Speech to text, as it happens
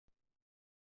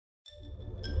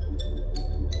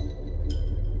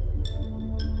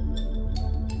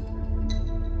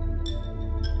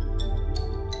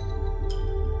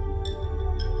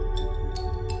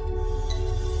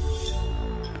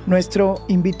Nuestro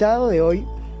invitado de hoy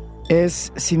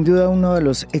es sin duda uno de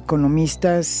los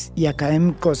economistas y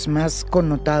académicos más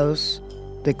connotados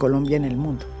de Colombia en el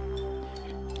mundo.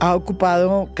 Ha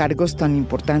ocupado cargos tan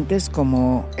importantes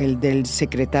como el del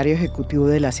secretario ejecutivo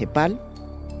de la CEPAL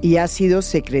y ha sido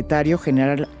secretario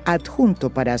general adjunto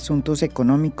para asuntos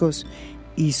económicos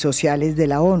y sociales de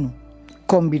la ONU,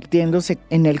 convirtiéndose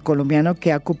en el colombiano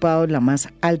que ha ocupado la más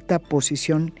alta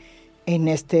posición en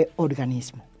este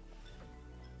organismo.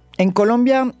 En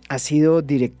Colombia ha sido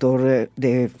director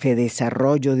de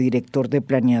Fedesarrollo, director de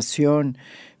Planeación,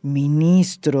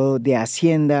 ministro de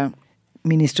Hacienda,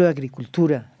 ministro de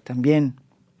Agricultura también.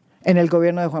 En el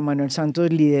gobierno de Juan Manuel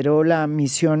Santos lideró la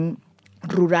misión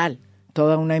rural,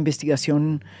 toda una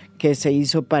investigación que se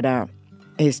hizo para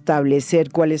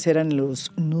establecer cuáles eran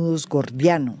los nudos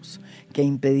gordianos que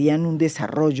impedían un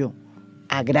desarrollo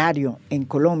agrario en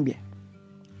Colombia.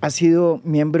 Ha sido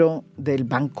miembro del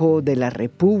Banco de la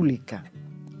República.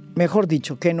 Mejor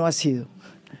dicho, ¿qué no ha sido?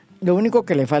 Lo único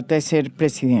que le falta es ser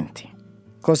presidente,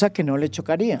 cosa que no le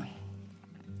chocaría.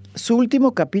 Su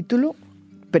último capítulo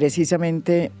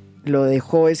precisamente lo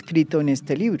dejó escrito en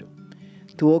este libro.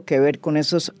 Tuvo que ver con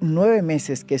esos 9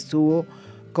 meses que estuvo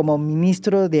como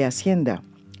ministro de Hacienda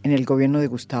en el gobierno de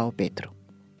Gustavo Petro.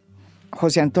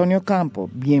 José Antonio Ocampo,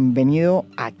 bienvenido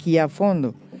aquí a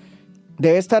fondo.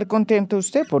 Debe estar contento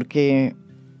usted porque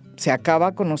se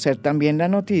acaba de conocer también la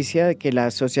noticia de que la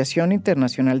Asociación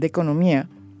Internacional de Economía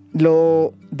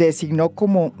lo designó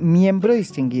como miembro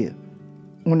distinguido.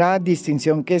 Una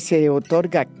distinción que se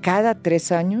otorga cada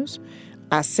 3 años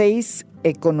a 6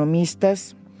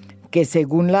 economistas que,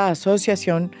 según la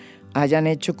asociación, hayan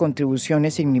hecho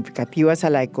contribuciones significativas a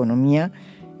la economía,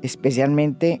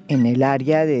 especialmente en el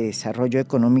área de desarrollo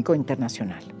económico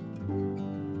internacional.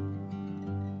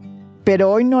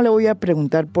 Pero hoy no le voy a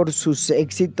preguntar por sus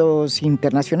éxitos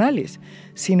internacionales,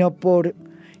 sino por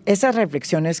esas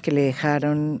reflexiones que le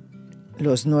dejaron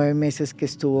los 9 meses que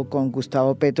estuvo con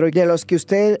Gustavo Petro y de los que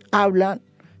usted habla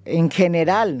en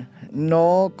general,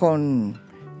 no con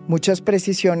muchas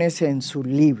precisiones en su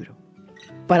libro.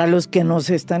 Para los que nos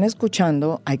están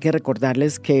escuchando, hay que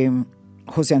recordarles que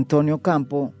José Antonio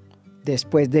Ocampo,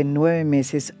 después de 9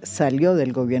 meses, salió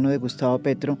del gobierno de Gustavo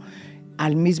Petro,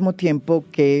 al mismo tiempo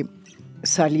que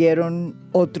salieron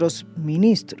otros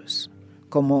ministros,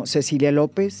 como Cecilia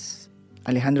López,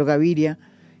 Alejandro Gaviria,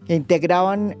 que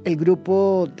integraban el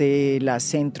grupo de la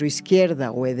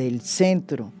centroizquierda o del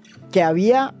centro, que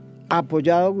había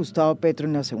apoyado a Gustavo Petro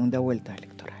en la segunda vuelta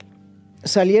electoral.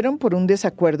 Salieron por un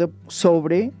desacuerdo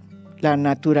sobre la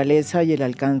naturaleza y el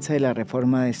alcance de la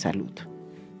reforma de salud.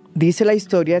 Dice la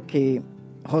historia que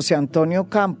José Antonio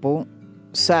Ocampo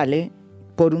sale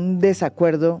por un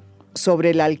desacuerdo sobre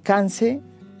el alcance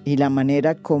y la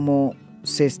manera como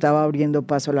se estaba abriendo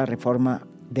paso a la reforma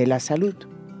de la salud.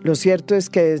 Lo cierto es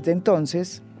que desde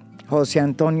entonces José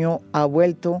Antonio ha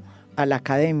vuelto a la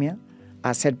academia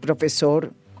a ser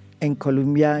profesor en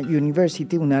Columbia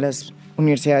University, una de las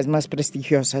universidades más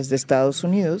prestigiosas de Estados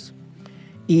Unidos,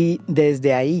 y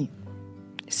desde ahí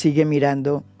sigue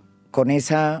mirando con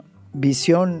esa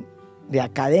visión de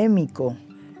académico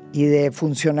y de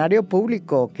funcionario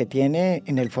público que tiene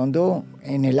en el fondo,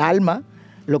 en el alma,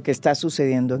 lo que está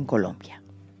sucediendo en Colombia.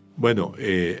 Bueno,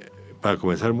 para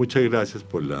comenzar, muchas gracias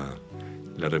por la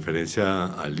referencia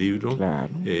al libro. Claro,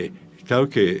 claro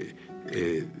que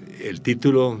el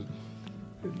título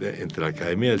entre la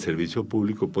academia y el servicio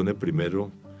público pone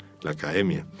primero la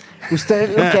academia. Usted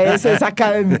lo que es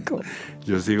académico.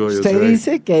 Usted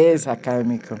dice que es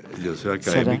académico. Yo soy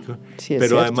académico, sí,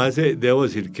 pero cierto. Además debo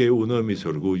decir que uno de mis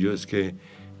orgullos es que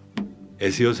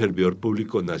he sido servidor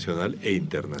público nacional e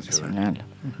internacional.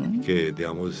 Uh-huh. Que,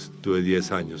 digamos, tuve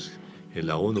 10 años en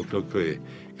la ONU. Creo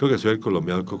que soy el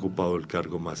colombiano que ha ocupado el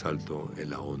cargo más alto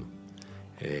en la ONU.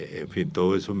 En fin,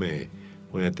 todo eso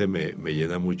obviamente me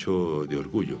llena mucho de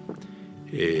orgullo.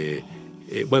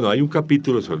 Bueno, hay un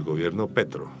capítulo sobre el gobierno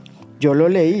Petro. Yo lo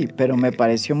leí, pero me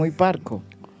pareció muy parco.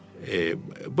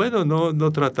 Bueno,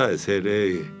 no trata de ser,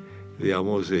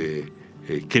 digamos,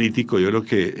 crítico. Yo creo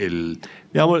que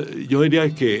yo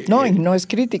diría que... No, y no es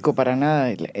crítico para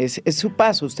nada. Es su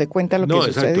paso. Usted cuenta lo que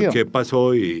sucedió. No, exacto, qué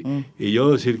pasó. Y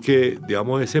yo decir que,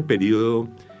 digamos, ese periodo,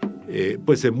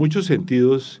 pues en muchos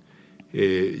sentidos,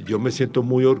 yo me siento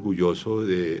muy orgulloso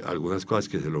de algunas cosas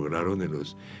que se lograron en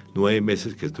los 9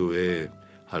 meses que estuve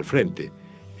al frente.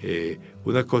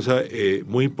 Una cosa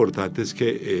muy importante es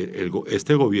que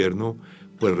este gobierno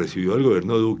pues recibió del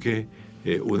gobierno Duque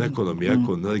una economía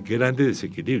con unos grandes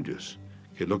desequilibrios,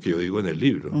 que es lo que yo digo en el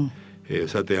libro. O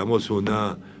sea, teníamos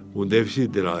un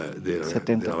déficit de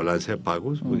la balanza de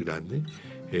pagos muy grande,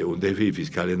 un déficit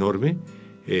fiscal enorme,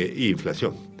 y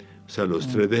inflación. O sea, los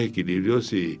tres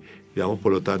desequilibrios y, digamos,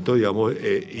 por lo tanto, digamos,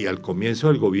 y al comienzo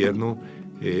del gobierno,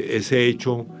 ese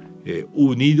hecho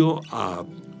unido a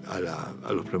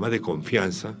los problemas de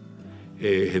confianza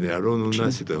generaron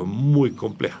una situación muy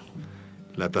compleja.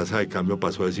 La tasa de cambio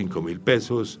pasó de 5.000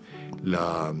 pesos,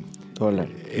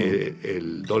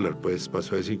 el dólar pues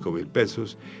pasó de 5.000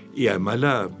 pesos y además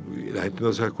la gente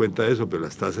no se da cuenta de eso, pero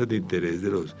las tasas de interés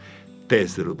de los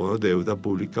bonos de deuda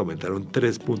pública aumentaron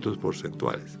 3 puntos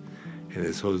porcentuales en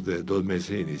esos 2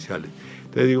 meses iniciales.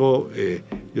 Entonces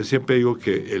yo siempre digo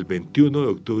que el 21 de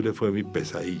octubre fue mi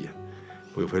pesadilla,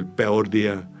 porque fue el peor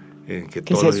día en que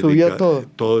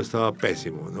todo estaba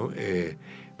pésimo, ¿no?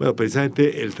 Bueno,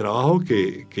 precisamente el trabajo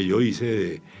que yo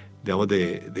hice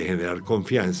de generar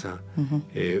confianza,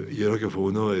 yo creo que fue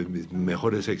uno de mis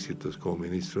mejores éxitos como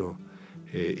ministro,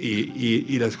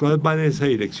 y las cosas van en esa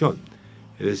dirección.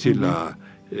 Es decir,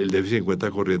 el déficit en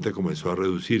cuenta corriente comenzó a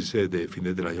reducirse desde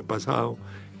fines del año pasado,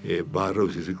 va a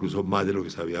reducirse incluso más de lo que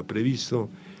se había previsto.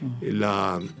 El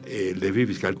déficit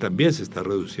fiscal también se está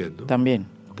reduciendo. También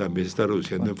se está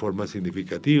reduciendo en forma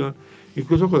significativa,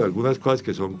 incluso con algunas cosas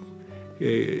que son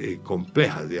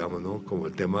complejas, digamos, ¿no? Como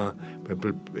el tema, por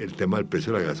ejemplo, el tema del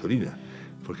precio de la gasolina,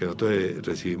 porque nosotros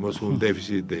recibimos un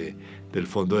déficit del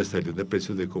Fondo de Estabilización de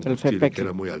Precios de Combustible que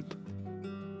era muy alto.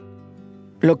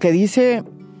 Lo que dice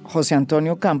José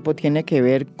Antonio Ocampo tiene que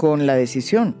ver con la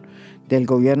decisión del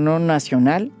gobierno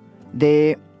nacional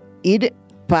de ir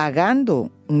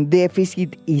pagando un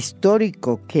déficit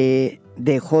histórico que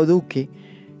dejó Duque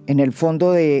en el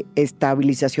Fondo de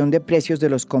Estabilización de Precios de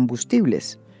los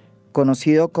Combustibles,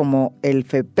 conocido como el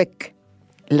FEPEC.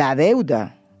 La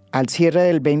deuda al cierre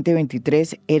del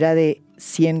 2023 era de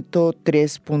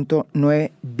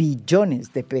 103.9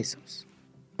 billones de pesos,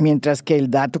 mientras que el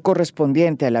dato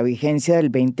correspondiente a la vigencia del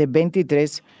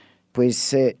 2023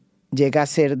 pues llega a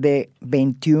ser de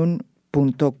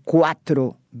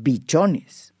 21.4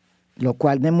 billones, lo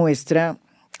cual demuestra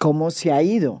cómo se ha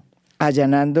ido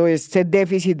allanando este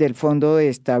déficit del Fondo de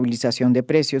Estabilización de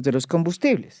Precios de los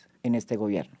Combustibles en este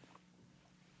gobierno.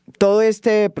 Todo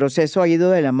este proceso ha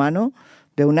ido de la mano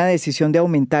de una decisión de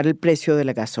aumentar el precio de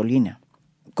la gasolina,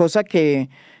 cosa que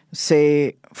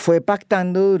se fue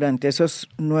pactando durante esos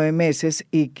 9 meses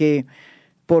y que,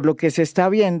 por lo que se está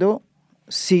viendo,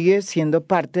 sigue siendo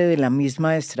parte de la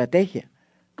misma estrategia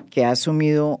que ha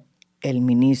asumido el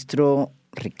ministro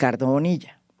Ricardo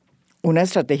Bonilla. Una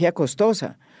estrategia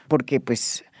costosa, porque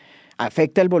pues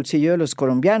afecta el bolsillo de los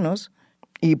colombianos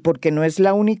y porque no es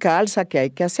la única alza que hay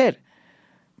que hacer,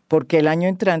 porque el año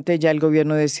entrante ya el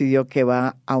gobierno decidió que va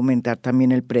a aumentar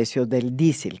también el precio del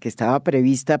diésel, que estaba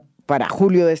prevista para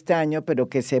julio de este año, pero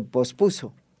que se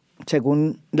pospuso,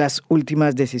 según las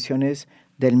últimas decisiones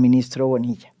del ministro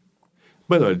Bonilla.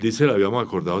 Bueno, el diésel habíamos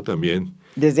acordado también.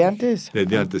 ¿Desde antes?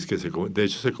 Desde antes, de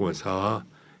hecho se comenzaba,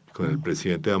 con el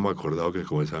presidente habíamos acordado que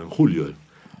comenzaba en julio,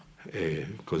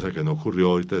 cosa que no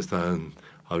ocurrió. Ahorita están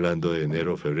hablando de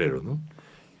enero o febrero, ¿no?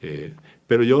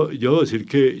 Pero yo debo decir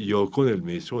que yo con el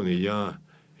ministro Bonilla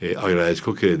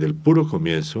agradezco que desde el puro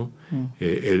comienzo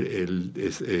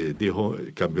él dijo,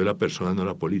 cambió la persona, no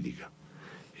la política.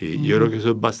 Y yo creo que eso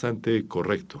es bastante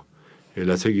correcto. Él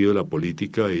ha seguido la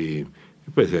política y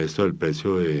pues esto del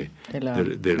precio de la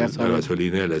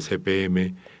gasolina, de la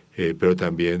SPM, pero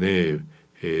también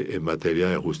en materia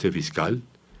de ajuste fiscal,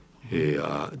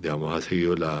 ha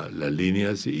seguido las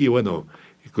líneas y bueno,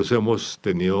 incluso hemos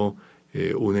tenido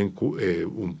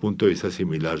un punto de vista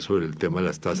similar sobre el tema de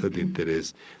las tasas de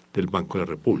interés del Banco de la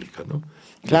República, ¿no?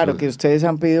 Claro, que ustedes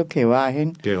han pedido que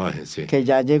bajen. Que bajen, sí. Que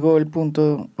ya llegó el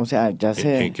punto, o sea, ya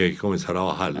se... En que hay que comenzar a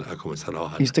bajarlas.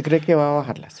 ¿Y usted cree que va a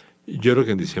bajarlas? Yo creo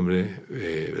que en diciembre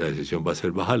la decisión va a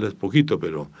ser bajarlas poquito,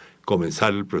 pero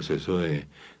comenzar el proceso de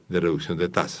reducción de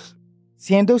tasas.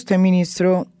 Siendo usted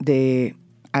ministro de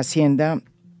Hacienda,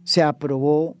 se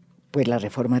aprobó pues la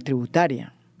reforma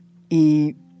tributaria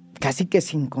y casi que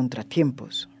sin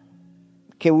contratiempos,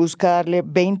 que busca darle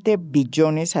 20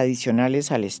 billones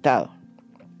adicionales al Estado.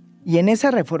 Y en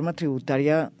esa reforma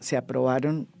tributaria se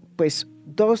aprobaron pues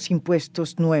 2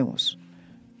 impuestos nuevos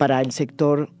para el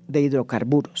sector de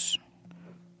hidrocarburos.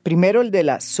 Primero, el de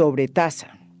la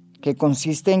sobretasa, que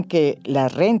consiste en que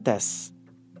las rentas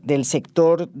del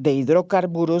sector de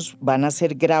hidrocarburos van a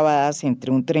ser gravadas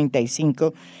entre un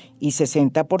 35 y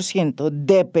 60%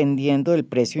 dependiendo del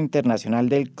precio internacional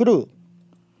del crudo.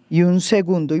 Y un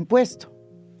segundo impuesto,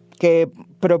 que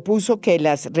propuso que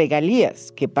las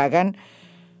regalías que pagan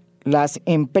las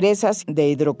empresas de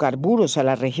hidrocarburos a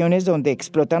las regiones donde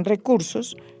explotan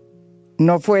recursos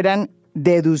no fueran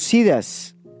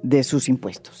deducidas de sus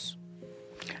impuestos.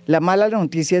 La mala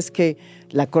noticia es que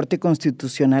la Corte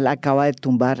Constitucional acaba de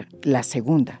tumbar la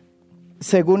segunda.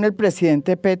 Según el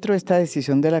presidente Petro, esta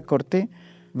decisión de la Corte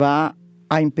va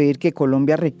a impedir que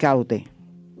Colombia recaude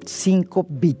 5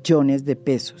 billones de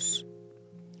pesos.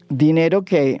 Dinero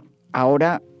que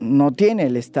ahora no tiene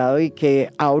el Estado y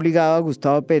que ha obligado a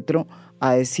Gustavo Petro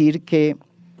a decir que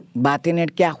va a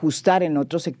tener que ajustar en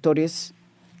otros sectores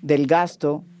del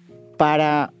gasto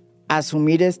para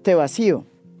asumir este vacío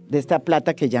de esta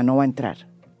plata que ya no va a entrar.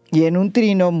 Y en un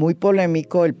trino muy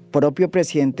polémico, el propio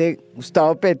presidente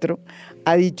Gustavo Petro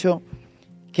ha dicho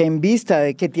que en vista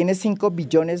de que tiene 5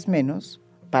 billones menos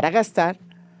para gastar,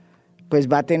 pues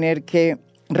va a tener que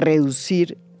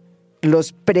reducir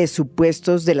los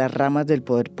presupuestos de las ramas del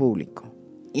poder público.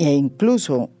 E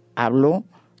incluso habló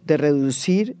de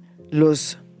reducir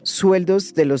los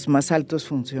sueldos de los más altos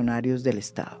funcionarios del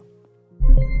Estado.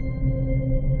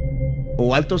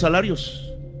 O altos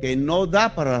salarios, que no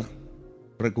da para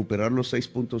recuperar los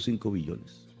 6.5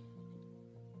 billones.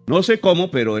 No sé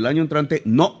cómo, pero el año entrante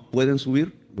no pueden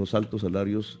subir los altos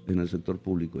salarios en el sector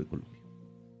público de Colombia.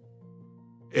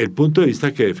 El punto de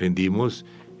vista que defendimos,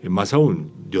 más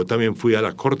aún, yo también fui a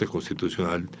la Corte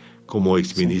Constitucional como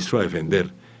exministro a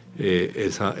defender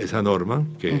esa norma,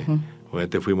 que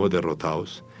obviamente fuimos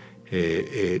derrotados.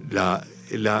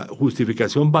 La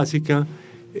justificación básica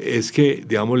es que,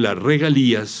 digamos, las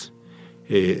regalías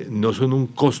no son un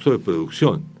costo de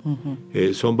producción,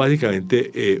 son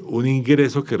básicamente un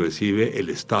ingreso que recibe el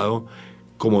Estado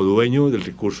como dueño del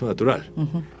recurso natural.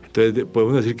 Entonces,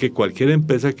 podemos decir que cualquier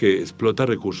empresa que explota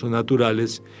recursos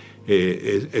naturales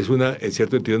es en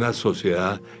cierto sentido, una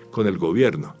sociedad con el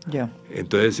gobierno.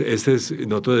 Entonces,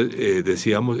 nosotros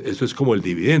decíamos, esto es como el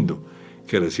dividendo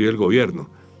que recibe el gobierno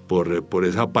por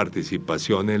esa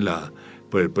participación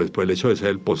por el hecho de ser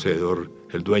el poseedor,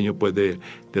 el dueño pues del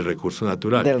recurso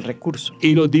natural. Del recurso.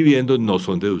 Y los dividendos no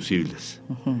son deducibles.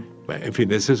 Bueno, en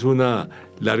fin, esa es una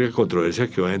larga controversia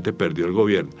que obviamente perdió el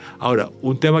gobierno. Ahora,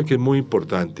 un tema que es muy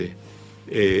importante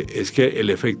es que el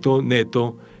efecto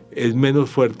neto es menos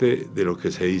fuerte de lo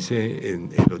que se dice en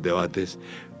los debates.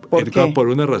 ¿Por qué? Por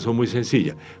una razón muy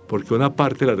sencilla, porque una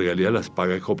parte de las regalías las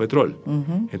paga Ecopetrol.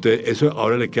 Entonces, eso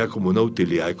ahora le queda como una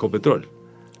utilidad de Ecopetrol.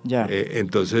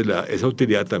 Entonces, esa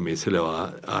utilidad también se le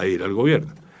va a ir al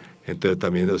gobierno. Entonces,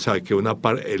 también, o sea, que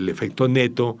el efecto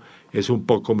neto es un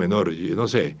poco menor. Yo no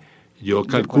sé, yo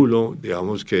calculo,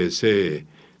 digamos, que es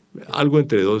algo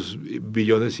entre 2,5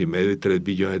 billones y 3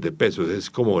 billones de pesos. Es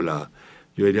como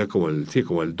yo diría como el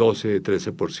 12,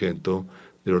 13%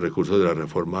 de los recursos de la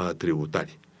reforma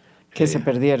tributaria. Que se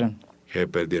perdieron. Que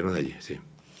perdieron allí, sí.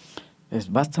 Es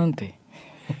bastante.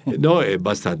 No, es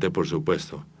bastante, por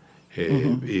supuesto.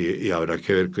 Y habrá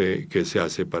que ver qué se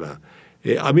hace para...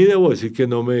 a mí debo decir que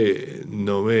no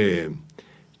me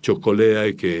chocó la idea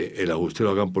de que el ajuste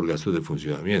lo hagan por gastos de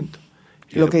funcionamiento.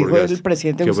 Lo que dijo el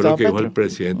presidente Gustavo Petro. Que fue lo que dijo el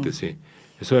presidente, sí.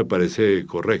 Eso me parece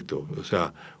correcto. O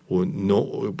sea,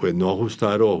 no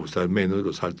ajustar o ajustar menos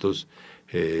los altos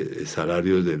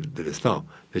salarios del Estado.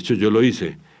 De hecho, yo lo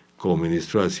hice como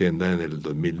ministro de Hacienda en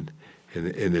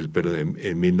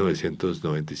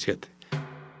 1997.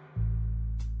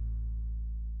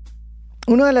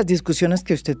 Una de las discusiones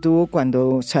que usted tuvo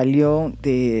cuando salió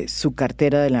de su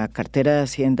cartera, de la cartera de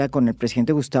Hacienda con el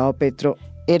presidente Gustavo Petro,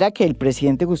 era que el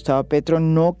presidente Gustavo Petro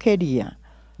no quería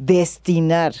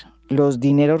destinar los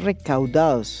dineros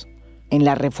recaudados en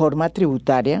la reforma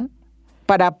tributaria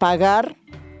para pagar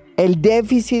el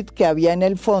déficit que había en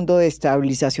el Fondo de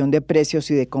Estabilización de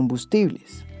Precios y de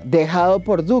Combustibles, dejado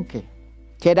por Duque,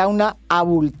 que era una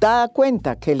abultada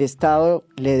cuenta que el Estado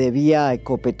le debía a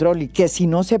Ecopetrol y que si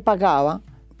no se pagaba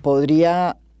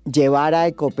podría llevar a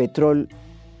Ecopetrol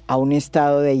a un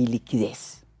estado de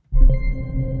iliquidez.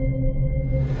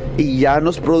 Y ya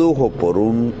nos produjo por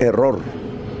un error,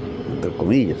 entre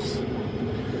comillas,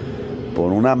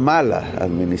 por una mala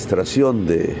administración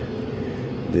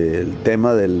del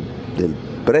tema del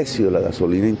precio de la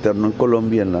gasolina interno en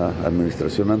Colombia en la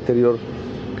administración anterior,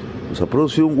 nos ha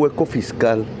producido un hueco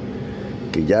fiscal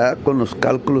que ya con los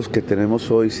cálculos que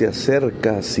tenemos hoy se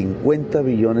acerca a 50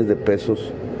 billones de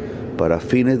pesos para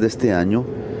fines de este año.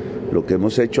 Lo que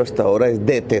hemos hecho hasta ahora es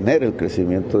detener el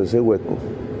crecimiento de ese hueco.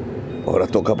 Ahora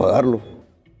toca pagarlo.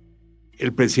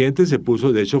 El presidente se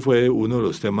puso, de hecho fue uno de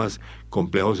los temas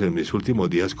complejos en mis últimos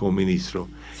días como ministro,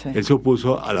 él se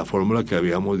opuso a la fórmula que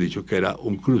habíamos dicho que era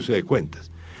un cruce de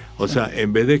cuentas. O sea,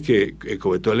 en vez de que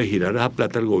Ecopetrol le girara esa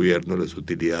plata al gobierno, las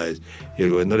utilidades, y el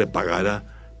gobierno le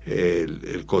pagara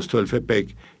el costo del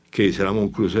FEPEC, que hiciéramos un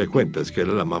cruce de cuentas, que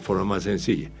era la forma más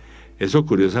sencilla. Eso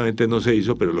curiosamente no se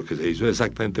hizo, pero lo que se hizo es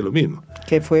exactamente lo mismo.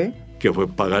 ¿Qué fue? que fue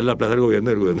pagar la plata al gobierno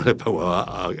y el gobierno le pagó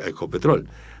a Ecopetrol.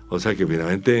 O sea que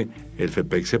finalmente el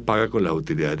FEPEC se paga con las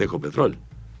utilidades de Ecopetrol.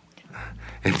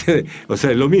 O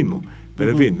sea, es lo mismo.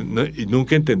 Pero en fin,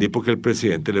 nunca entendí por qué al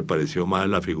presidente le pareció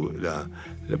mal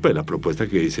la propuesta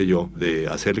que hice yo de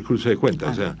hacer el cruce de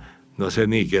cuentas. O sea, no hacer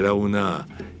ni siquiera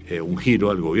un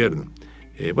giro al gobierno.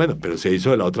 Bueno, pero se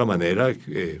hizo de la otra manera,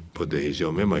 pues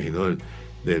decisión, me imagino,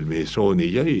 del ministro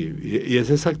Bonilla, y es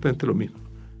exactamente lo mismo.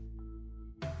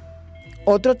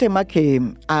 Otro tema que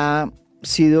ha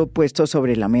sido puesto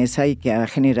sobre la mesa y que ha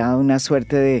generado una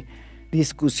suerte de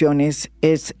discusiones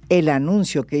es el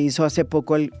anuncio que hizo hace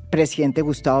poco el presidente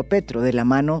Gustavo Petro, de la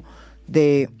mano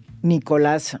de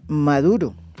Nicolás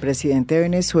Maduro, presidente de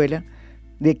Venezuela,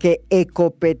 de que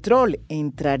Ecopetrol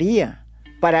entraría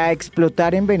para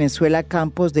explotar en Venezuela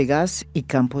campos de gas y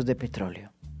campos de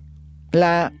petróleo.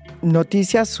 La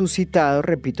noticia ha suscitado,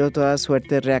 repito, toda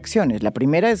suerte de reacciones. La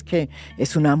primera es que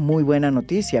es una muy buena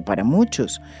noticia para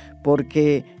muchos,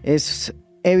 porque es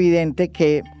evidente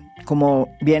que, como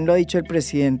bien lo ha dicho el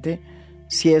presidente,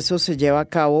 si eso se lleva a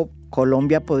cabo,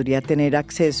 Colombia podría tener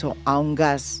acceso a un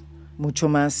gas mucho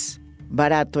más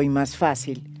barato y más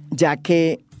fácil, ya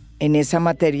que en esa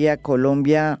materia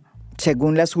Colombia,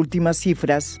 según las últimas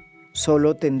cifras,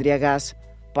 solo tendría gas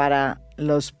para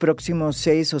los próximos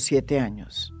 6 o 7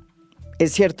 años.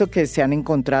 Es cierto que se han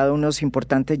encontrado unos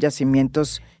importantes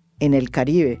yacimientos en el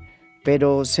Caribe,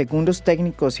 pero según los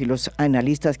técnicos y los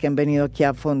analistas que han venido aquí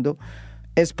a fondo,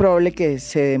 es probable que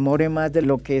se demore más de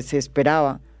lo que se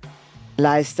esperaba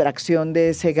la extracción de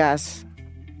ese gas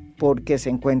porque se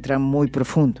encuentra muy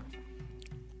profundo.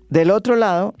 Del otro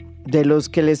lado, de los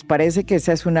que les parece que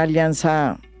esa es una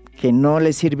alianza que no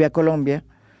le sirve a Colombia,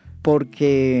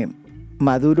 porque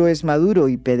Maduro es Maduro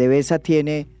y PDVSA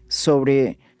tiene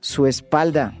sobre su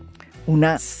espalda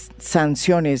unas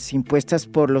sanciones impuestas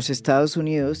por los Estados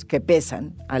Unidos que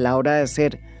pesan a la hora de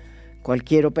hacer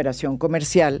cualquier operación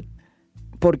comercial,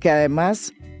 porque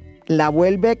además la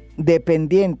vuelve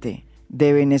dependiente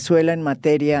de Venezuela en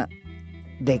materia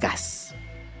de gas.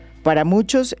 Para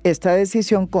muchos, esta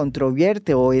decisión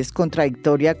controvierte o es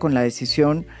contradictoria con la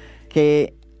decisión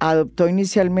que adoptó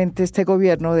inicialmente este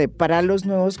gobierno de parar los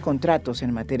nuevos contratos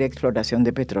en materia de exploración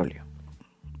de petróleo,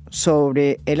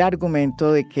 sobre el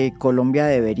argumento de que Colombia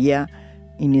debería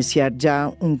iniciar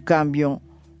ya un cambio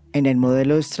en el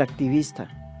modelo extractivista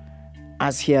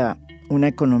hacia una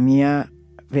economía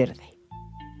verde.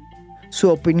 Su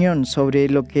opinión sobre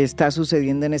lo que está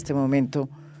sucediendo en este momento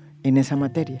en esa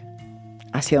materia.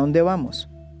 ¿Hacia dónde vamos?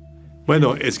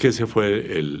 Bueno, es que ese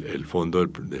fue el fondo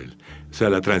o sea,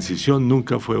 la transición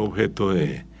nunca fue objeto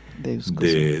de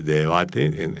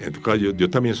debate. En tu caso, yo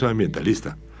también soy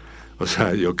ambientalista. O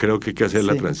sea, yo creo que hay que hacer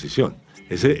la transición.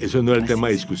 Eso no era el tema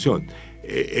de discusión.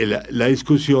 La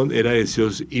discusión era de si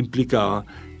eso implicaba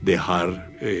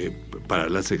dejar parar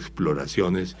las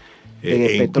exploraciones.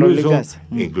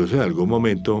 Incluso en algún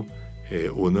momento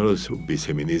uno de los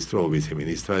viceministros o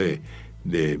viceministra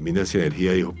de Minas y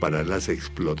Energía dijo parar las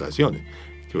explotaciones,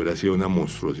 que hubiera sido una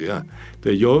monstruosidad.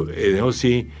 Entonces yo en eso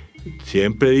sí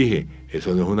siempre dije,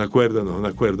 eso no es un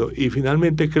acuerdo, y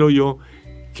finalmente creo yo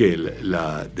que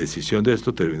la decisión de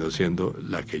esto terminó siendo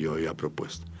la que yo había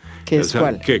propuesto. ¿Qué es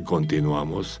cuál? Que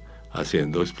continuamos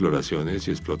haciendo exploraciones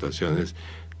y explotaciones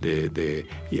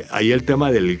y ahí el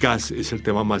tema del gas es el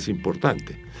tema más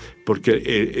importante,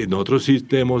 porque nosotros sí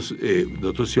vamos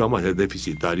a ser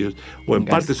deficitarios, o en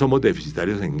parte somos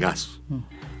deficitarios en gas.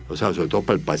 O sea, sobre todo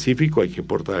para el Pacífico hay que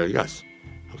importar el gas.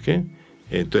 ¿Okay?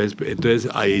 Entonces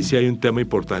ahí sí hay un tema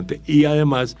importante, y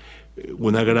además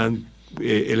un gran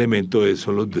elemento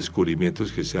son los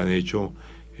descubrimientos que se han hecho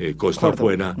costa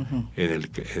afuera en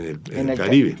el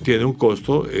Caribe. Tiene un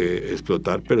costo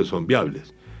explotar, pero son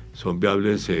viables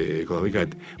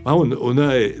económicamente.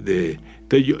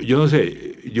 Entonces yo no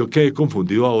sé, yo quedé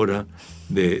confundido ahora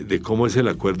de cómo es el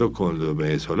acuerdo con los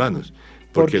venezolanos.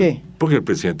 ¿Por qué? Porque el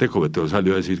presidente de Ecopetrol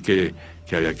salió a decir que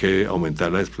había que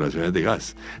aumentar las exploraciones de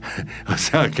gas. O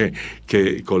sea,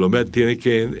 que Colombia tiene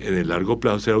que en el largo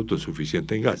plazo ser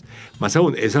autosuficiente en gas. Más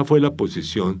aún, esa fue la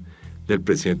posición del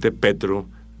presidente Petro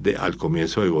al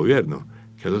comienzo del gobierno,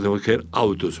 que nosotros tenemos que ser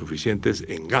autosuficientes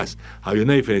en gas. Había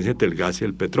una diferencia entre el gas y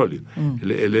el petróleo.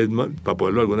 Él es, para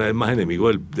ponerlo alguna vez, más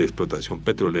enemigo de explotación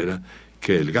petrolera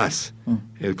que del gas.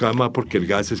 Además, porque el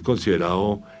gas es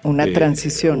considerado una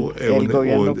transición del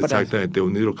gobierno exactamente,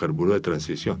 un hidrocarburo de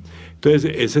transición.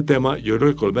 Entonces, ese tema, yo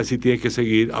creo que Colombia sí tiene que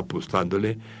seguir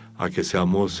apostándole a que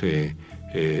seamos,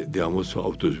 digamos,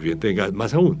 autosuficientes en gas.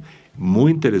 Más aún,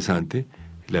 muy interesante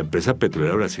la empresa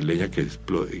petrolera brasileña, que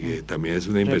también es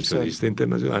una inversionista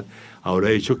internacional, ahora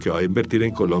ha dicho que va a invertir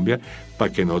en Colombia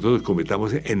para que nosotros nos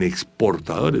convirtamos en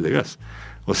exportadores de gas.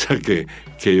 O sea que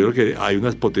yo creo que hay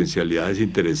unas potencialidades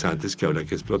interesantes que habrá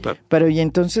que explotar. Pero ¿y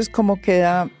entonces cómo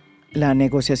queda la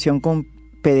negociación con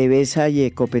PDVSA y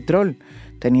Ecopetrol,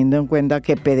 teniendo en cuenta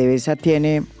que PDVSA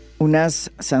tiene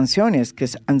unas sanciones que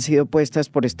han sido puestas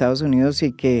por Estados Unidos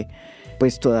y que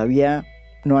pues todavía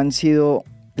no han sido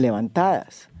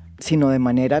levantadas, sino de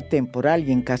manera temporal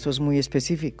y en casos muy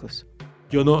específicos?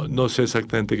 Yo no sé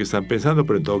exactamente qué están pensando,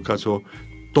 pero en todo caso,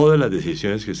 todas las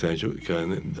decisiones que se han hecho, que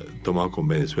han tomado con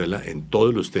Venezuela en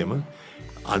todos los temas,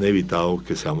 han evitado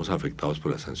que seamos afectados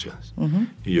por las sanciones. Uh-huh.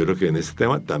 Y yo creo que en este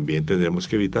tema también tendremos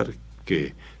que evitar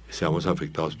que seamos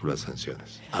afectados por las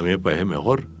sanciones. A mí me parece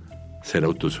mejor ser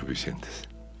autosuficientes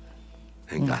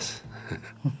en gas.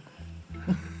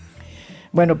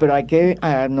 Bueno, pero hay que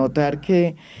anotar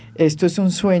que esto es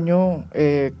un sueño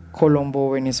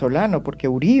colombo-venezolano, porque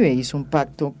Uribe hizo un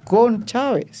pacto con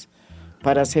Chávez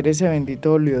para hacer ese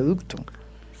bendito oleoducto.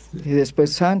 Sí. Y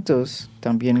después Santos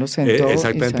también lo sentó.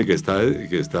 Exactamente,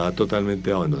 que está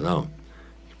totalmente abandonado.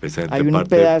 Hay un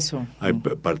pedazo. Hay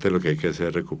parte de lo que hay que hacer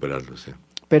es recuperarlo, sí.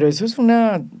 Pero eso es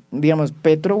digamos,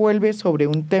 Petro vuelve sobre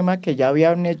un tema que ya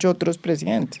habían hecho otros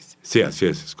presidentes. Sí, así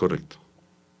es correcto.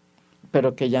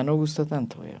 Pero que ya no gusta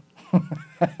tanto, veo.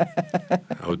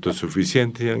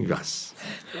 Autosuficiente en gas.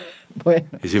 Bueno.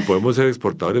 Y si podemos ser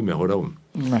exportadores, mejor aún.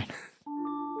 Bueno.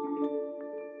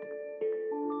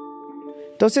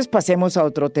 Entonces pasemos a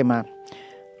otro tema,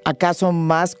 acaso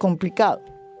más complicado.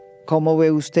 ¿Cómo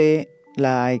ve usted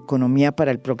la economía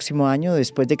para el próximo año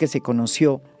después de que se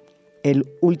conoció el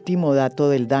último dato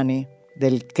del DANE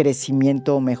del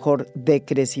crecimiento, o mejor,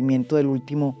 decrecimiento del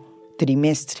último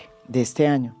trimestre de este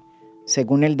año?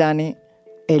 Según el DANE,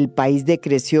 el país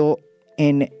decreció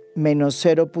en menos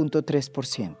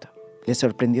 0.3%. ¿Le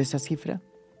sorprendió esa cifra?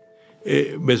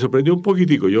 Me sorprendió un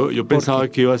poquitico. Yo pensaba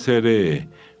que iba a ser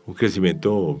un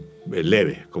crecimiento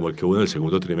leve, como el que hubo en el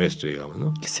segundo trimestre, digamos,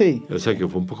 ¿no? Sí. O sea, que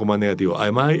fue un poco más negativo.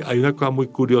 Además, hay una cosa muy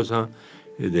curiosa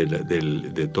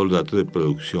de todos los datos de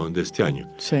producción de este año.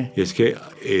 Sí. Y es que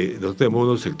nosotros tenemos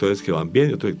unos sectores que van bien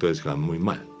y otros sectores que van muy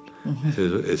mal. Uh-huh.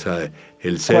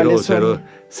 El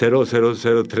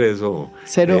 0,003 o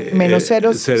menos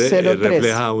 0,03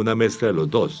 refleja una mezcla de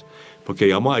los dos. Porque,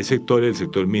 digamos, hay sectores, el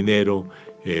sector minero,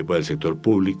 el sector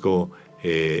público,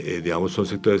 digamos, son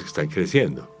sectores que están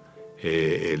creciendo.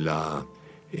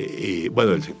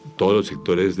 Todos los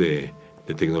sectores de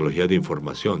tecnologías de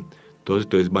información, todos los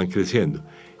sectores van creciendo.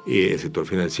 Y el sector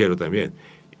financiero también.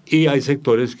 Y hay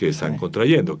sectores que están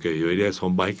contrayendo, que yo diría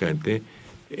son básicamente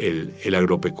el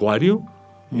agropecuario,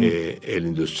 el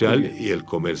industrial y el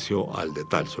comercio al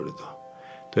detalle, sobre todo.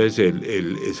 Entonces,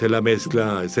 esa es la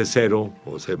mezcla, ese 0,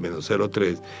 o sea, menos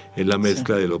 0,3, es la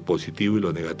mezcla de lo positivo y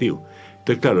lo negativo.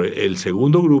 Entonces, claro, el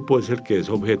segundo grupo es el que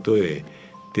es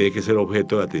tiene que ser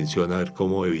objeto de atención a ver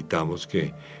cómo evitamos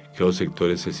que los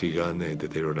sectores se sigan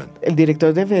deteriorando. El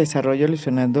director de Desarrollo, Luis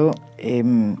Fernando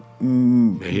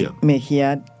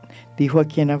Mejía, dijo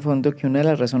aquí en A Fondo que una de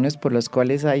las razones por las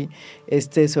cuales hay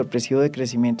este sorpresivo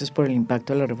decrecimiento es por el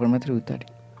impacto de la reforma tributaria.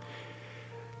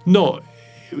 No,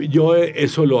 yo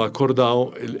eso lo he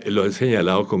acordado, lo he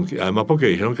señalado, además porque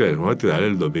dijeron que la reforma tributaria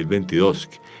del 2022,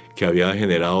 que había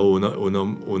generado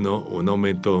un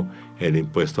aumento en el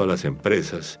impuesto a las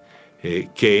empresas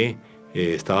que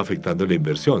estaba afectando la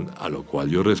inversión, a lo cual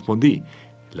yo respondí.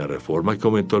 La reforma que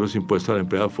aumentó los impuestos a la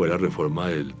empresa fue la reforma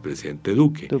del presidente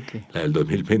Duque. La del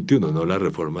 2021, no la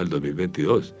reforma del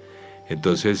 2022.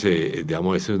 Entonces,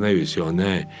 digamos, esa es una división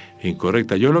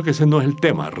incorrecta. Yo creo que ese no es el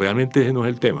tema, realmente ese no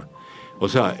es el tema. O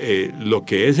sea, lo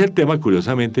que es el tema,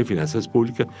 curiosamente, de finanzas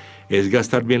públicas, es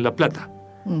gastar bien la plata.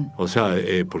 O sea,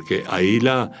 porque ahí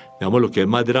digamos, lo que es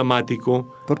más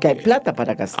dramático... Porque hay plata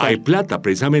para gastar. Hay plata,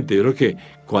 precisamente. Yo creo que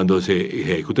cuando se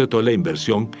ejecute toda la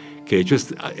inversión, que de hecho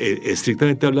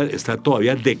estrictamente está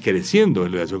todavía decreciendo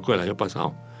en relación con el año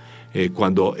pasado.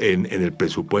 Cuando en el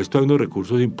presupuesto hay unos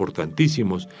recursos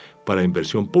importantísimos para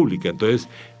inversión pública. Entonces,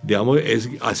 digamos, es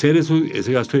hacer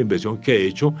ese gasto de inversión que de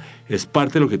hecho es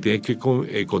parte de lo que tiene que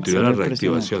contribuir a la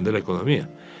reactivación de la economía.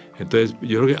 Entonces,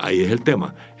 yo creo que ahí es el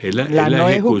tema, es la no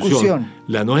ejecución.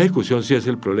 La no ejecución sí es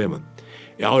el problema.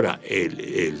 Ahora,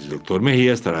 el doctor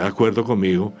Mejía estará de acuerdo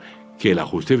conmigo que el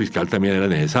ajuste fiscal también era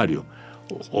necesario,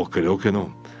 o creo que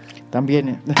no.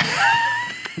 También.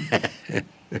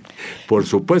 Por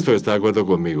supuesto que está de acuerdo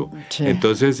conmigo. Sí.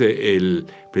 Entonces,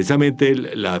 precisamente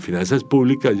las finanzas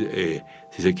públicas,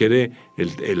 si se quiere,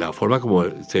 la forma como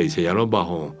se diseñaron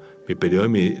bajo mi periodo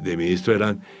de ministro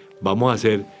eran, vamos a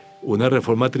hacer una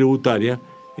reforma tributaria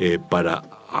para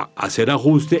hacer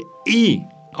ajuste y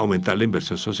aumentar la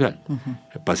inversión social.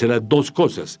 Para hacer las dos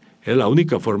cosas. Es la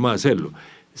única forma de hacerlo.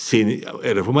 Sin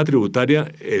reforma tributaria,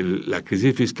 la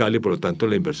crisis fiscal y por lo tanto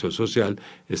la inversión social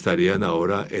estarían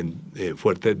ahora en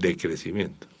fuerte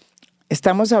decrecimiento.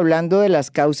 Estamos hablando de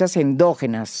las causas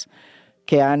endógenas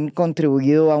que han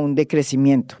contribuido a un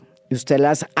decrecimiento y usted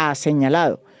las ha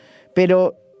señalado.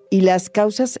 Pero, ¿y las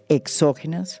causas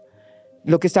exógenas?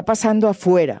 Lo que está pasando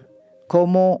afuera,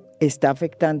 ¿cómo está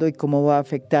afectando y cómo va a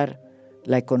afectar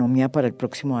la economía para el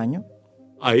próximo año?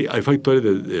 Hay factores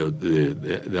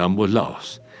de ambos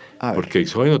lados, porque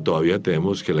exógeno todavía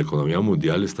tenemos que la economía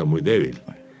mundial está muy débil.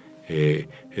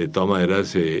 De todas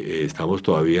maneras, estamos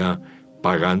todavía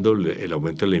pagando el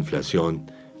aumento de la inflación,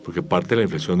 porque parte de la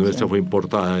inflación nuestra fue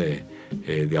importada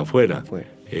de afuera.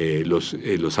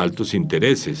 Los altos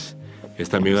intereses es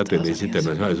también una tendencia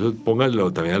internacional. Eso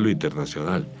pónganlo también a lo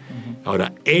internacional.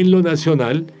 Ahora, en lo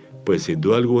nacional, pues sin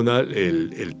duda alguna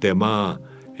el tema...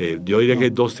 yo diría que hay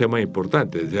dos temas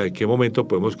importantes. O sea, ¿en qué momento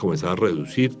podemos comenzar a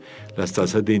reducir las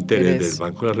tasas de interés del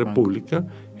Banco de la República?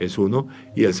 Es uno.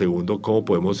 Y el segundo, ¿cómo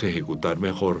podemos ejecutar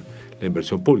mejor la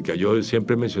inversión pública? Yo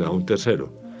siempre he mencionado un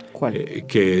tercero. ¿Cuál?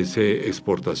 Que es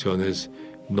exportaciones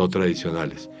no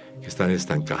tradicionales, que están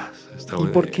estancadas. ¿Y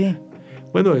por qué?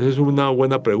 Bueno, esa es una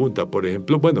buena pregunta. Por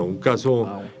ejemplo, un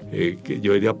caso que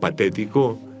yo diría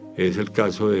patético es el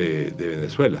caso de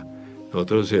Venezuela.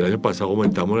 Nosotros el año pasado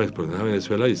aumentamos la exportación a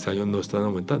Venezuela y este año no están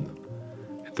aumentando.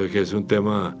 Entonces, que es un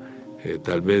tema,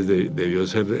 tal vez debió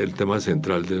ser el tema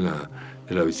central de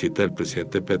la visita del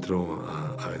presidente Petro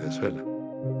a Venezuela.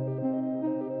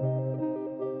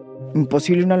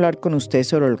 Imposible no hablar con usted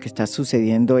sobre lo que está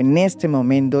sucediendo en este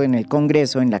momento en el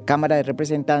Congreso, en la Cámara de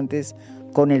Representantes,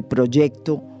 con el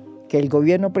proyecto que el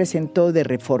gobierno presentó de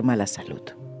reforma a la salud.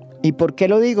 ¿Y por qué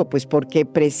lo digo? Pues porque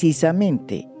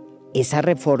precisamente esa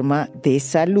reforma de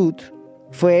salud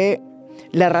fue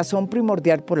la razón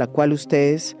primordial por la cual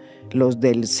ustedes, los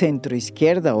del centro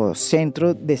izquierda o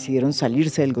centro, decidieron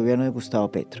salirse del gobierno de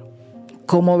Gustavo Petro.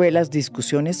 ¿Cómo ve las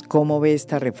discusiones? ¿Cómo ve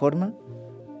esta reforma?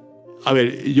 A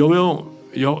ver, yo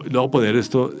voy a poner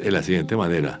esto de la siguiente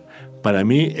manera. Para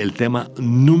mí el tema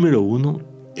número uno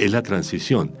es la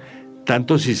transición,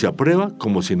 tanto si se aprueba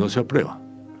como si no se aprueba.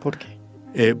 ¿Por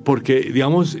qué? Porque,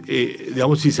 digamos,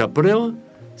 si se aprueba,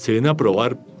 se viene a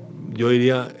aprobar, yo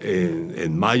diría,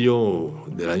 en mayo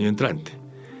del año entrante.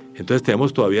 Entonces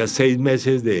tenemos todavía 6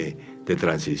 meses de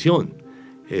transición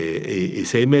y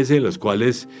 6 meses en los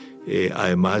cuales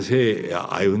además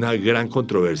hay una gran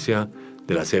controversia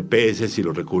de las EPS, si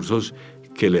los recursos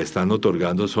que le están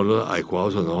otorgando son los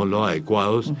adecuados o no son los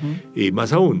adecuados. Y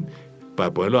más aún,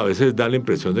 para poderlo a veces da la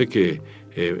impresión de que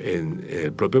en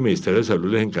el propio Ministerio de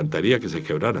Salud les encantaría que se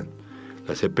quebraran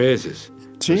las EPS.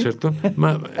 ¿Sí? ¿No es cierto?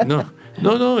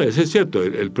 No, eso es cierto.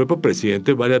 El propio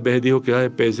presidente varias veces dijo que las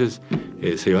EPS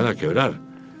se iban a quebrar.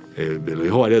 Lo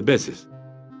dijo varias veces.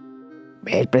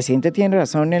 El presidente tiene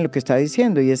razón en lo que está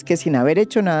diciendo, y es que sin haber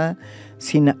hecho nada,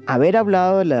 sin haber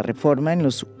hablado de la reforma en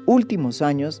los últimos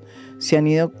años, se han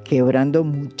ido quebrando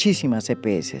muchísimas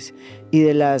EPS. Y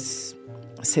de las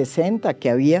 60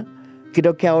 que había,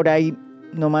 creo que ahora hay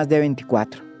no más de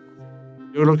 24.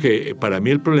 Yo creo que para mí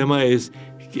el problema es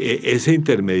que ese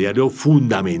intermediario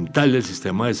fundamental del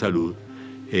sistema de salud,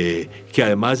 que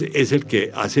además es el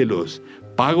que hace los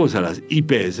pagos a las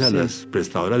IPS, a las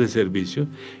prestadoras de servicios,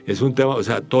 es un tema, o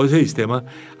sea, todo ese sistema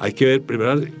hay que ver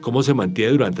primero cómo se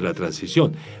mantiene durante la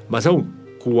transición. Más aún,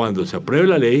 cuando se apruebe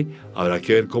la ley, habrá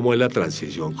que ver cómo es la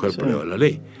transición con el aprueba la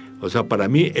ley. O sea, para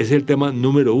mí es el tema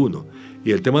número uno.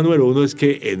 Y el tema número uno es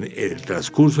que en el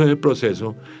transcurso del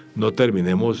proceso no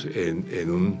terminemos en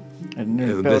un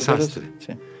desastre.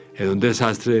 En un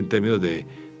desastre en términos de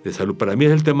salud. Para mí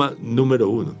es el tema número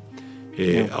uno.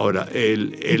 Ahora,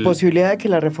 posibilidad de que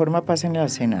la reforma pase en el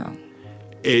Senado.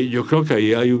 Yo creo que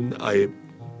ahí hay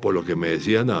por lo que me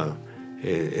decían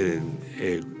en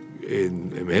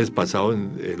meses pasados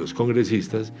los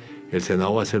congresistas, el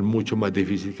Senado va a ser mucho más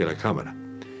difícil que la Cámara,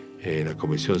 en la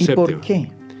Comisión Séptima. ¿Por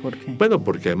qué? Bueno,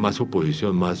 porque hay más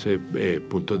oposición, más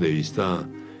puntos de vista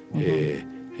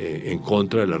en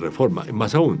contra de la reforma.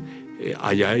 Más aún,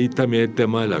 allá hay también el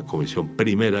tema de la Comisión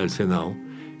Primera del Senado,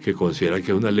 que considera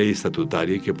que es una ley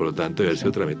estatutaria y que por lo tanto debe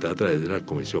ser tramitada a través de la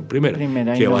Comisión Primera,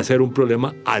 que va a ser un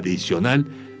problema adicional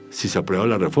si se aprueba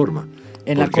la reforma.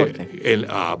 En la Corte.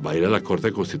 Va a ir a la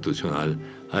Corte Constitucional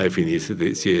a definirse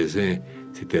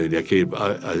si tendría que ir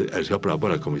a ser aprobado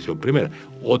por la Comisión Primera.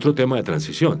 Otro tema de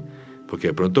transición, porque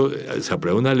de pronto se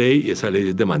aprueba una ley y esa ley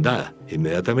es demandada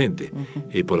inmediatamente.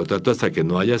 Y por lo tanto, hasta que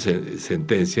no haya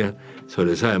sentencia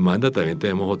sobre esa demanda, también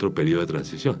tenemos otro periodo de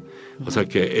transición. O sea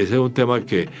que ese es un tema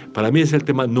que para mí es el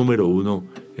tema número uno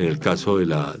en el caso de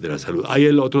la salud. Hay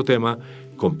el otro tema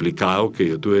complicado que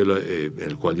yo tuve, en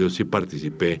el cual yo sí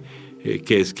participé,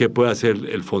 que es qué puede hacer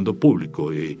el fondo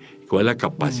público y cuál es la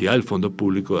capacidad del fondo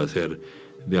público de hacer,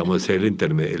 digamos, ser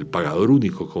el pagador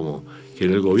único como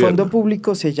quiere el gobierno. Fondo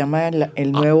público se llama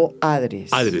el nuevo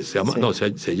ADRES. ADRES,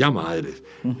 se llama ADRES.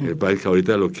 El país que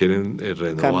ahorita lo quieren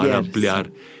renovar, cambiar,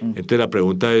 ampliar. Entonces la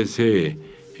pregunta es, digamos,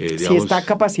 si está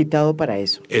capacitado para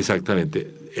eso.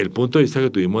 Exactamente. El punto de vista que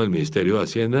tuvimos del Ministerio de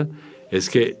Hacienda es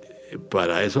que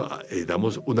para eso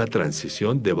damos una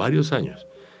transición de varios años,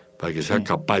 para que sea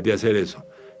capaz de hacer eso.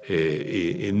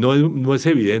 Y no es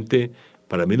evidente,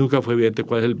 para mí nunca fue evidente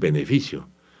cuál es el beneficio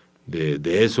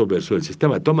de eso versus el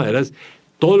sistema. De todas maneras,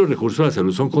 todos los recursos de la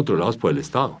salud son controlados por el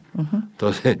Estado.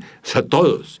 Entonces, o sea,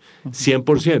 todos,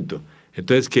 100%.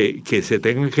 Entonces, que se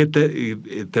tengan que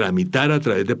tramitar a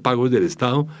través de pagos del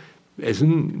Estado,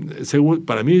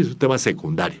 para mí es un tema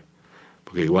secundario,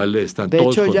 porque igual están todos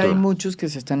controlados. De hecho, ya hay muchos que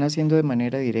se están haciendo de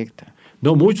manera directa.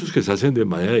 No, muchos que se hacen de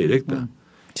manera directa.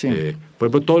 Sí. Por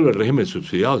ejemplo, todos los regímenes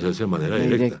subsidiados se hacen de manera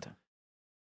directa.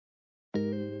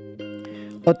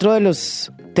 Otro de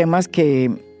los temas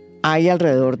que hay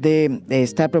alrededor de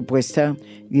esta propuesta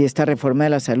y de esta reforma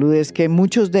de la salud es que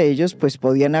muchos de ellos pues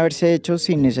podían haberse hecho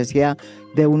sin necesidad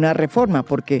de una reforma,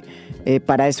 porque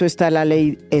para eso está la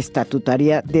ley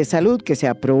estatutaria de salud que se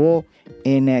aprobó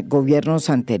en gobiernos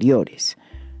anteriores.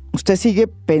 ¿Usted sigue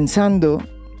pensando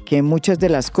que muchas de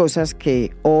las cosas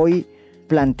que hoy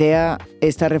plantea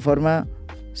esta reforma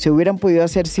se hubieran podido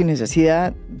hacer sin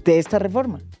necesidad de esta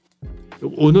reforma?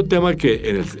 Un tema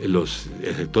que en el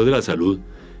sector de la salud,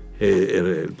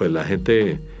 pues la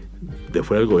gente de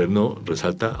fuera del gobierno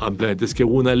resalta ampliamente es que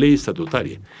hubo una ley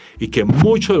estatutaria y que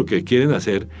mucho de lo que quieren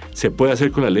hacer se puede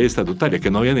hacer con la ley estatutaria,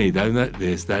 que no había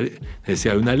necesidad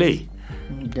de una ley.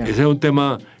 Ya. Ese es un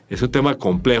tema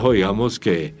complejo, digamos,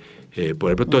 que, por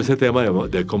ejemplo, todo ese tema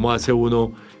de cómo hace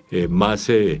uno más,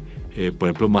 por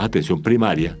ejemplo, más atención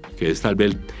primaria, que es tal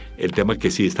vez el tema que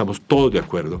sí estamos todos de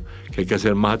acuerdo, que hay que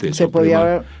hacer más atención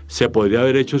primaria. Se podría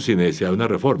haber hecho sin necesidad de una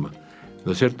reforma,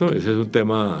 ¿no es cierto? Ese es un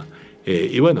tema,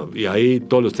 y bueno, y hay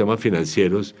todos los temas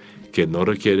financieros que no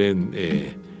requieren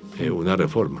una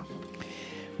reforma.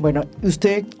 Bueno,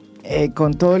 usted,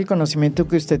 con todo el conocimiento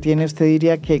que usted tiene, usted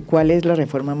diría que ¿cuál es la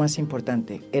reforma más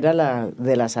importante? ¿Era la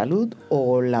de la salud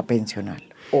o la pensional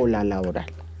o la laboral?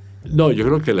 No, yo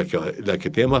creo que la que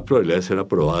tiene más probabilidad de ser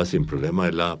aprobada sin problema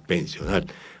es la pensional,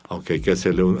 aunque hay que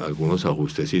hacerle algunos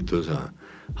ajustecitos a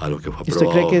lo que fue aprobado. ¿Usted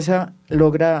cree que esa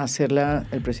logra hacerla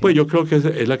el presidente? Pues yo creo que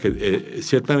es la que,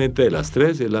 ciertamente de las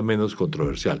tres, es la menos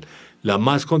controversial. La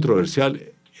más controversial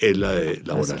es la de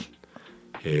laboral.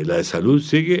 La de salud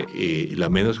sigue y la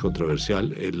menos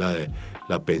controversial es la de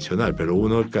la pensional, pero hubo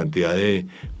una cantidad de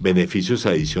beneficios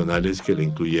adicionales que le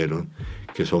incluyeron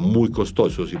que son muy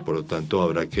costosos y por lo tanto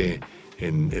habrá que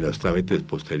en los trámites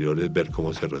posteriores ver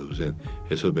cómo se reducen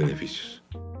esos beneficios.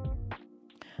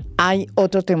 Hay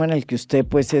otro tema en el que usted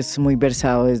pues es muy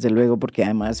versado desde luego, porque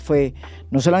además fue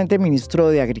no solamente ministro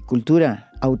de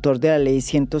Agricultura, autor de la ley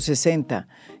 160,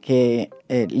 que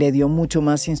le dio mucho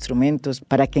más instrumentos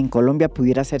para que en Colombia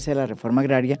pudiera hacerse la reforma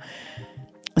agraria,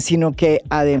 sino que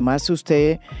además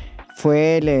usted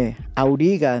fue el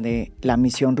auriga de la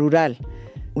misión rural,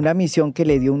 una misión que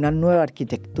le dio una nueva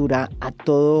arquitectura a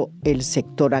todo el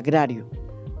sector agrario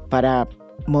para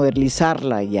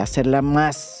modernizarla y hacerla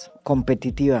más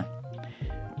competitiva.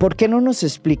 ¿Por qué no nos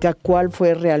explica cuál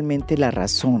fue realmente la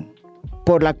razón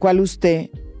por la cual usted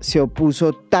se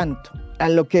opuso tanto a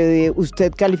lo que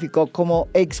usted calificó como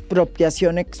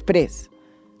expropiación express,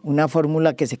 una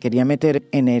fórmula que se quería meter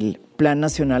en el Plan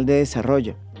Nacional de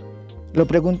Desarrollo? Lo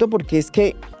pregunto porque es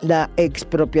que la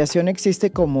expropiación existe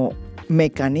como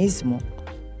mecanismo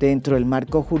dentro del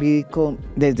marco jurídico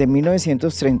desde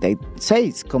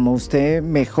 1936, como usted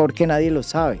mejor que nadie lo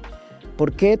sabe.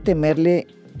 ¿Por qué temerle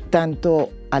tanto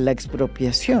a la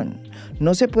expropiación?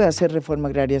 No se puede hacer reforma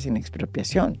agraria sin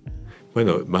expropiación.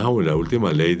 Bueno, más aún, la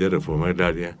última ley de reforma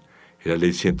agraria era la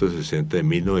ley 160 de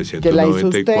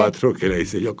 1994, que la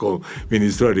hice yo como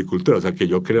ministro de Agricultura, o sea que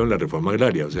yo creo en la reforma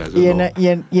agraria. O sea, eso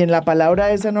y en la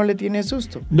palabra esa no le tiene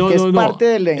susto, no, que no, es parte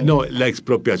de la... No, la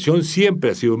expropiación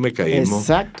siempre ha sido un mecanismo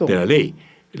Exacto. de la ley.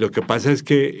 Lo que pasa es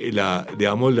que la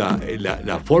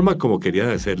forma como querían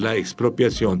hacer la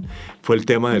expropiación fue el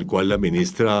tema del cual la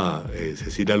ministra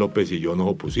Cecilia López y yo nos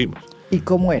opusimos. ¿Y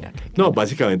cómo era? No,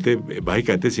 básicamente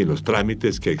sin los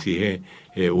trámites que exige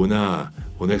una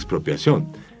expropiación.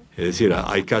 Es decir,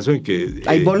 hay casos en que...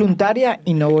 Hay voluntaria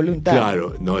y no voluntaria.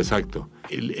 Claro, no, exacto.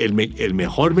 El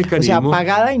mejor mecanismo... O sea,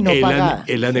 pagada y no pagada.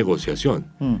 Es la negociación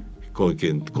con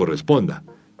quien corresponda,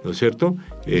 ¿no es cierto?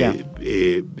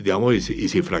 Digamos, y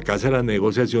si fracasa la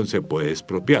negociación se puede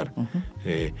expropiar.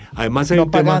 Además hay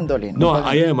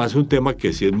hay además un tema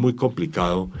que sí es muy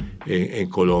complicado en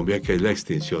Colombia, que es la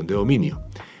extinción de dominio,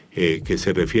 que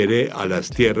se refiere a las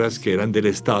tierras que eran del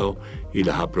Estado y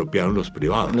las apropiaron los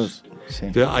privados.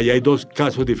 Entonces, ahí hay dos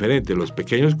casos diferentes. Los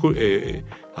pequeños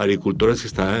agricultores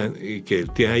que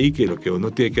tienen ahí, que lo que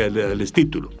uno tiene que darles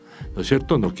título, ¿no es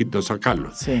cierto? No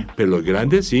sacarlos. Sí. Pero los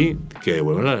grandes sí, que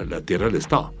devuelvan la tierra al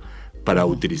Estado para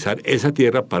utilizar esa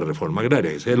tierra para reforma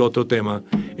agraria. Ese es el otro tema.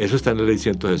 Eso está en la ley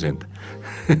 160.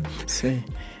 Sí.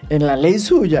 En la ley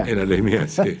suya. En la ley mía,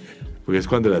 sí. Porque es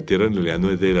cuando la tierra en realidad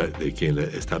no es de quien la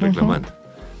está reclamando,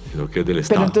 sino que es del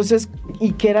Estado. Pero entonces,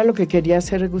 ¿y qué era lo que quería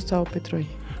hacer Gustavo Petro ahí?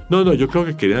 No, yo creo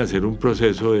que querían hacer un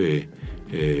proceso de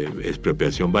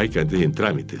expropiación básicamente sin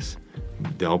trámites,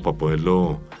 digamos, para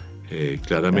ponerlo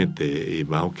claramente. Y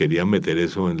bajo, querían meter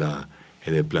eso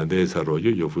en el plan de desarrollo.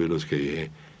 Yo fui de los que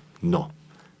dije, no,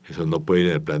 eso no puede ir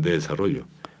en el plan de desarrollo.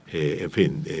 En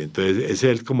fin, entonces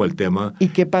ese es como el tema. ¿Y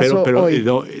qué pasó hoy?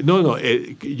 Yo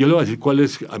le voy a decir cuál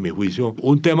es, a mi juicio,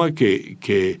 un tema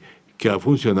que ha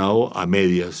funcionado a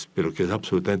medias, pero que es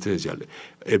absolutamente esencial.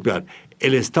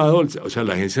 El Estado, o sea,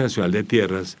 la Agencia Nacional de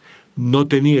Tierras, no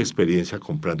tenía experiencia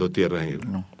comprando tierras en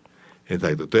el... No.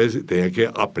 Exacto. Entonces tenía que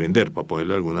aprender para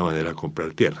poderlo de alguna manera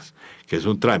comprar tierras, que es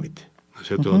un trámite, ¿no es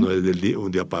cierto? No es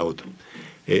un día para otro.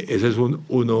 Ese es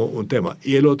un tema.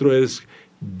 Y el otro es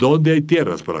dónde hay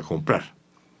tierras para comprar,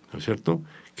 ¿no es cierto?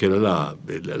 Que era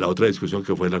la otra discusión,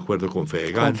 que fue el acuerdo con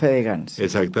Fedegan. Con Fedegan, sí.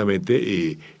 Exactamente.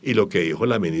 Y lo que dijo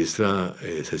la ministra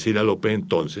Cecilia López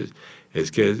entonces es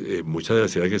que muchas de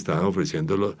las tierras que estaban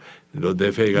ofreciendo los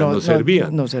de Fedegan no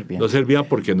servían. No servían. No servían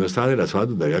porque no estaban en las zonas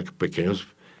donde había pequeños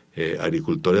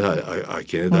agricultores a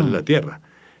quienes darle la tierra.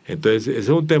 Entonces, ese es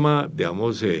un tema,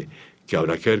 digamos, que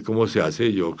habrá que ver cómo se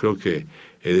hace. Yo creo que,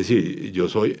 es decir,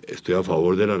 estoy a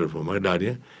favor de la reforma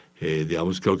agraria.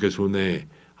 Digamos, creo que es un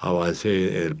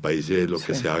avance en el país lo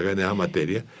que se haga en esa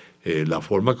materia. La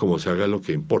forma como se haga es lo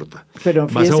que importa. Pero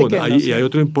más aún, hay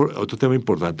otro tema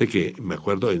importante que me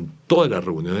acuerdo en todas las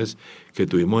reuniones que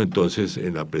tuvimos entonces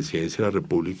en la presidencia de la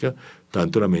República,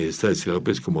 tanto la ministra Cecilia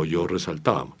López como yo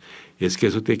resaltábamos, y es que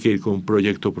eso tiene que ir con un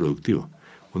proyecto productivo.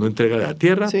 Uno entrega la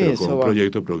tierra, pero con un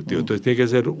proyecto productivo. Entonces tiene que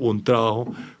ser un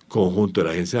trabajo conjunto de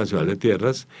la Agencia Nacional de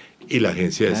Tierras y la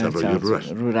Agencia de Desarrollo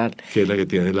Rural, que es la que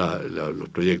tiene los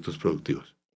proyectos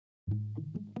productivos.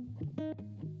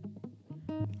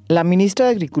 La ministra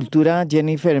de Agricultura,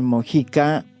 Jennifer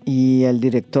Mojica, y el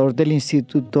director del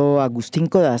Instituto Agustín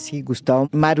Codazzi, Gustavo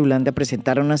Marulanda,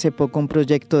 presentaron hace poco un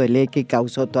proyecto de ley que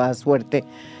causó toda suerte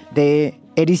de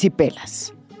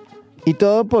ericipelas. Y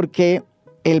todo porque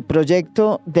el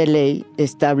proyecto de ley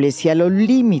establecía los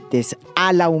límites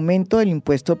al aumento del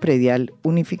impuesto predial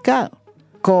unificado,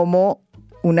 como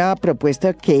una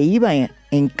propuesta que iba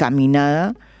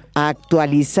encaminada a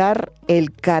actualizar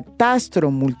el catastro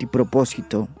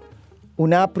multipropósito.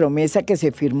 Una promesa que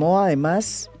se firmó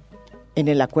además en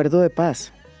el acuerdo de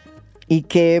paz y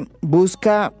que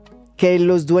busca que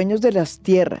los dueños de las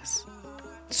tierras,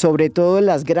 sobre todo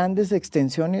las grandes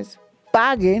extensiones,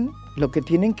 paguen lo que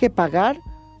tienen que pagar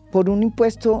por un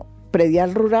impuesto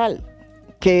predial rural,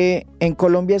 que en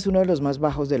Colombia es uno de los más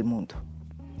bajos del mundo,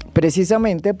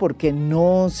 precisamente porque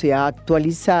no se ha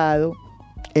actualizado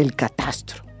el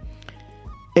catastro.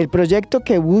 El proyecto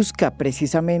que busca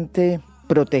precisamente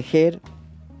proteger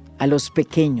a los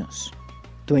pequeños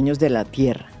dueños de la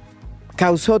tierra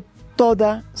causó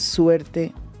toda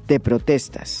suerte de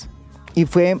protestas y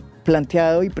fue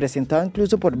planteado y presentado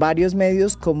incluso por varios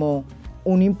medios como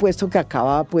un impuesto que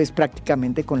acababa pues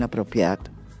prácticamente con la propiedad,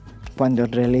 cuando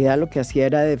en realidad lo que hacía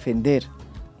era defender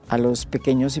a los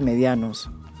pequeños y medianos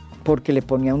porque le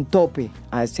ponía un tope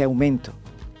a ese aumento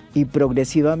y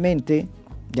progresivamente,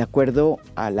 de acuerdo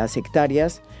a las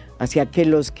hectáreas, hacía que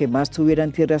los que más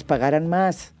tuvieran tierras pagaran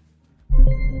más.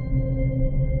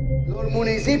 Los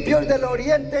municipios del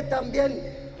Oriente también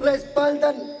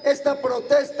respaldan esta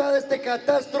protesta de este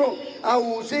catastro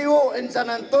abusivo en San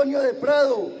Antonio de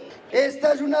Prado.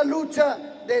 Esta es una lucha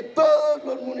de todos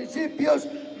los municipios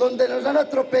donde nos han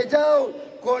atropellado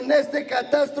con este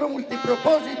catastro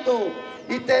multipropósito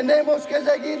y tenemos que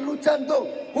seguir luchando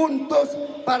juntos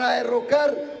para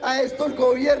derrocar a estos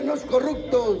gobiernos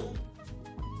corruptos.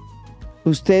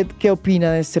 ¿Usted qué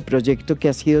opina de este proyecto que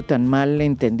ha sido tan mal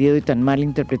entendido y tan mal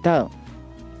interpretado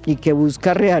y que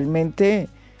busca realmente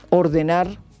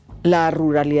ordenar la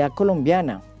ruralidad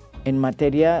colombiana en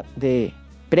materia de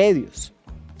predios.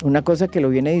 Una cosa que lo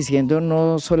viene diciendo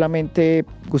no solamente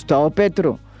Gustavo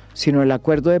Petro, sino el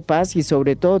acuerdo de paz y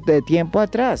sobre todo de tiempo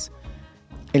atrás,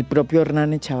 el propio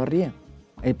Hernán Echavarría,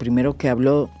 el primero que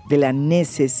habló de la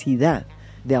necesidad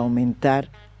de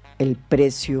aumentar el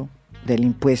precio del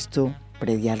impuesto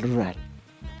predial rural,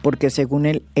 porque según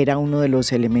él era uno de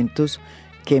los elementos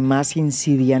que más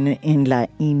incidían en la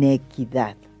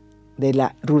inequidad de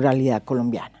la ruralidad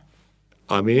colombiana.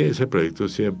 A mí ese proyecto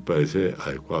sí me parece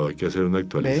adecuado, hay que hacer una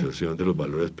actualización de los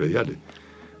valores prediales.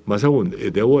 Más aún,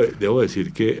 debo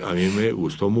decir que a mí me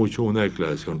gustó mucho una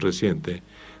declaración reciente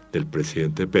del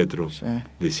presidente Petro,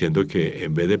 diciendo que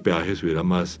en vez de peajes hubiera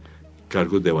más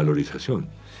cargos de valorización.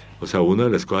 O sea, una de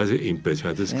las cosas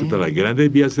impresionantes es que las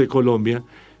grandes vías de Colombia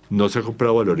no se ha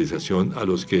comprado valorización a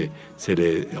los que se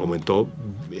le aumentó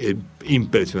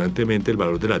impresionantemente el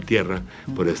valor de la tierra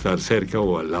por estar cerca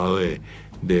o al lado de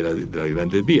las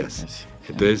grandes vías.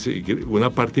 Entonces, una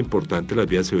parte importante de las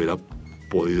vías se hubiera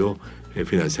podido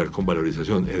financiar con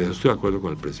valorización. En eso estoy de acuerdo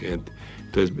con el presidente.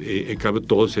 Entonces, en cambio,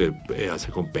 todo se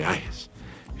hace con peajes.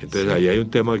 Entonces, ahí hay un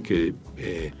tema que...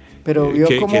 Pero vio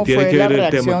cómo fue la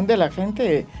reacción de la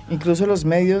gente. Incluso los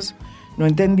medios no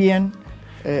entendían.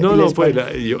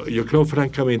 Yo creo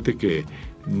francamente que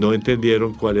no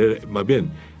entendieron cuál era, más bien,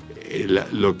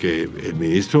 lo que el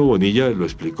ministro Bonilla lo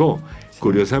explicó.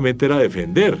 Curiosamente era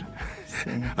defender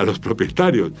a los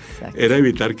propietarios. Exacto. Era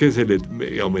evitar que se les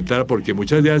aumentara, porque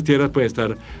muchas de las tierras pueden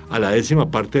estar a la 10ª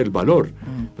parte del valor,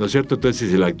 ¿no es cierto? Entonces, si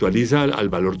se le actualiza al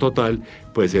valor total,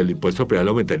 pues el impuesto predial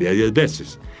aumentaría 10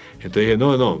 veces. Entonces dije,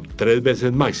 no, 3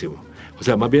 veces máximo. O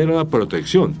sea, más bien era una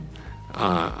protección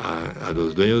a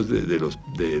los dueños de los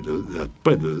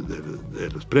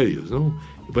predios, ¿no?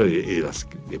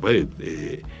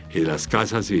 Y las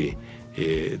casas y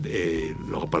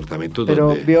los apartamentos.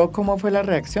 Pero ¿vio cómo fue la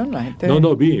reacción? La gente...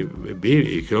 No, vi,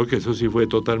 y creo que eso sí fue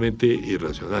totalmente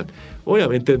irracional.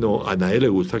 Obviamente a nadie le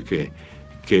gusta que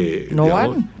no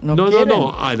digamos, van, no quieren.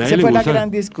 A nadie Esa le fue gusta, la gran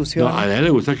discusión. A nadie le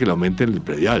gusta que le aumenten el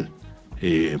predial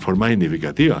en forma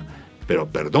significativa, pero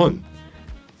perdón,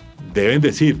 deben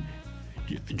decir,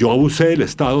 yo abusé del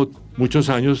Estado muchos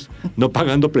años no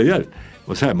pagando predial.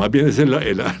 O sea, más bien es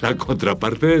la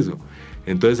contraparte de eso.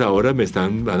 Entonces ahora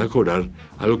van a cobrar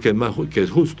algo que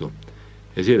es justo.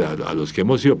 Es decir, a los que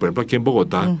hemos ido, por ejemplo, aquí en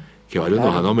Bogotá, que varios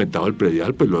nos han aumentado el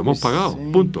predial, pues lo hemos pagado,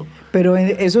 punto. Pero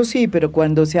eso sí, pero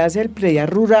cuando se hace el predial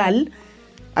rural,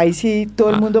 ahí sí todo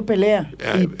el mundo pelea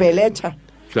y pelecha.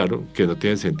 Claro, que no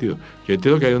tiene sentido. Yo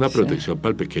entiendo que hay una protección para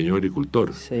el pequeño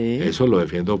agricultor. Eso lo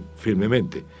defiendo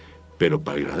firmemente. Pero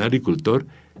para el gran agricultor,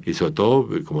 y sobre todo,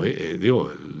 como digo,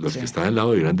 los que están al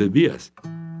lado de grandes vías.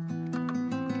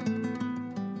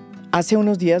 Hace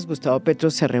unos días Gustavo Petro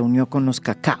se reunió con los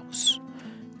cacaos.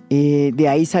 De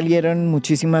ahí salieron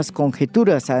muchísimas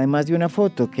conjeturas, además de una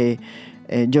foto que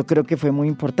yo creo que fue muy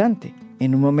importante,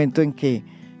 en un momento en que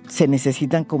se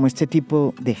necesitan como este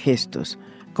tipo de gestos.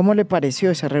 ¿Cómo le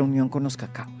pareció esa reunión con los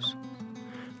cacaos?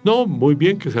 No, muy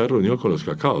bien que se haya reunido con los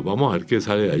cacaos. Vamos a ver qué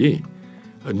sale de allí.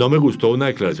 No me gustó una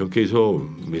declaración que hizo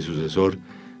mi sucesor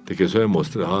de que eso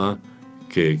demostraba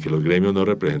que los gremios no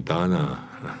representaban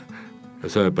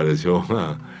eso me pareció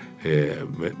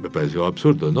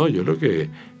absurdo. No, yo creo que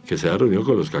se haya reunido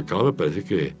con los cacaos me parece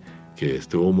que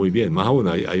estuvo muy bien. Más aún,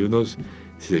 hay unos,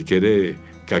 si se quiere,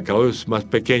 cacaos más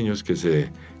pequeños que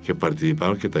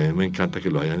participaron, que también me encanta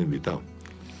que lo hayan invitado.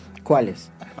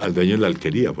 ¿Cuáles? Al dueño de la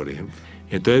alquería, por ejemplo.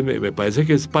 Entonces me parece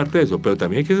que es parte de eso, pero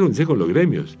también hay que reunirse con los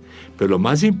gremios. Pero lo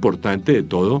más importante de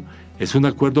todo es un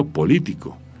acuerdo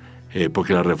político,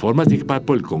 porque las reformas tienen que pasar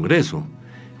por el Congreso,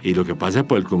 y lo que pasa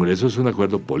por el Congreso es un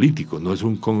acuerdo político, no es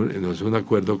un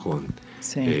acuerdo con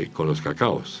los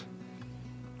cacaos.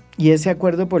 Y ese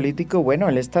acuerdo político, bueno,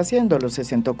 él está haciéndolo, se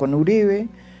sentó con Uribe,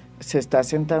 se está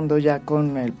sentando ya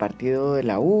con el partido de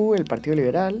la U, el Partido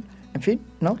Liberal, en fin,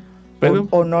 ¿no? Pero,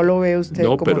 ¿O no lo ve usted?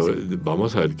 No, como pero así?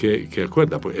 Vamos a ver qué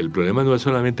acuerda. El problema no es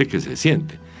solamente que se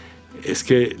siente, es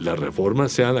que las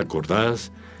reformas sean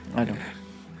acordadas,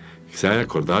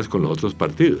 con los otros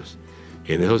partidos.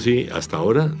 En eso sí, hasta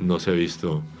ahora no se ha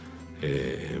visto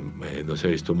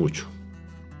mucho.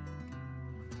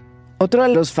 Otro de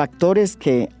los factores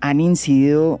que han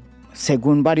incidido,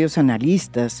 según varios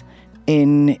analistas,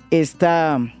 en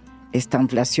esta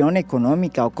inflación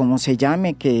económica, o como se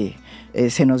llame, que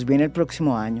se nos viene el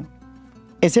próximo año,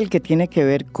 es el que tiene que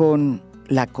ver con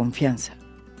la confianza,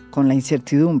 con la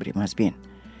incertidumbre más bien,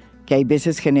 que hay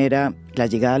veces genera la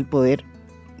llegada al poder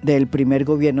del primer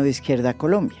gobierno de izquierda a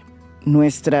Colombia.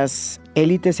 Nuestras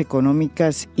élites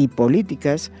económicas y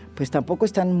políticas pues tampoco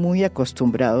están muy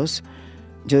acostumbrados,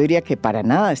 yo diría que para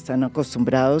nada están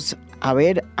acostumbrados a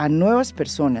ver a nuevas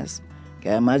personas que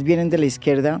además vienen de la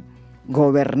izquierda,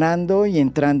 gobernando y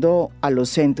entrando a los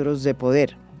centros de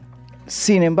poder.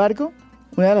 Sin embargo,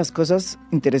 una de las cosas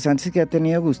interesantes que ha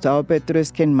tenido Gustavo Petro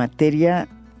es que en materia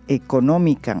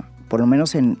económica, por lo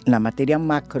menos en la materia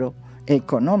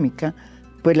macroeconómica,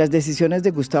 pues las decisiones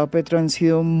de Gustavo Petro han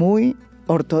sido muy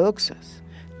ortodoxas.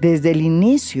 Desde el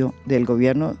inicio del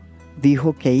gobierno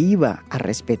dijo que iba a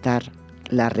respetar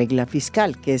la regla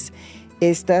fiscal, que es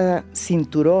esta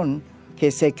cinturón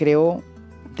que se creó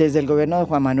desde el gobierno de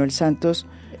Juan Manuel Santos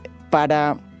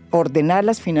para ordenar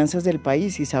las finanzas del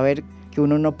país y saber que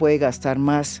uno no puede gastar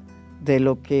más de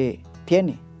lo que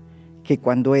tiene, que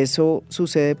cuando eso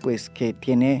sucede, pues que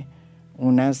tiene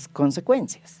unas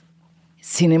consecuencias.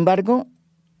 Sin embargo,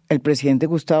 el presidente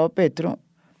Gustavo Petro,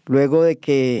 luego de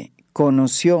que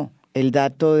conoció el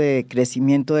dato de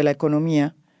crecimiento de la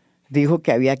economía, dijo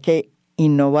que había que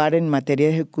innovar en materia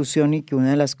de ejecución y que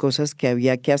una de las cosas que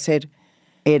había que hacer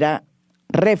era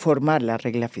reformar la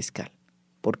regla fiscal,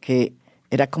 porque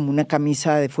era como una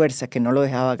camisa de fuerza que no lo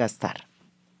dejaba gastar.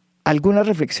 ¿Alguna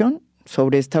reflexión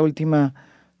sobre esta última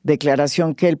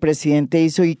declaración que el presidente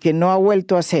hizo y que no ha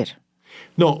vuelto a hacer?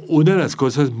 No, una de las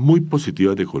cosas muy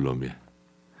positivas de Colombia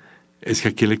es que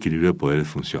aquí el equilibrio de poderes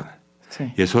funciona. Sí.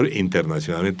 Y eso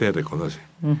internacionalmente se reconoce.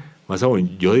 Más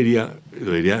aún, lo diría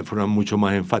de forma mucho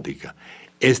más enfática.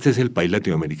 Este es el país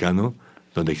latinoamericano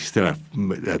donde existe la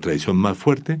tradición más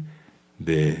fuerte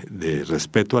de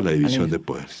respeto a la división de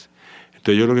poderes.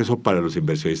 Entonces yo creo que eso para los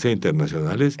inversionistas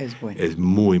internacionales es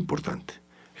muy importante.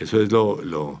 Eso es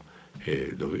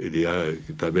diría,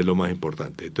 tal vez lo más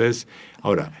importante. Entonces,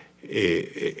 ahora,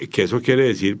 que eso quiere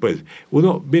decir, pues,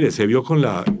 uno, mire, se vio con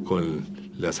la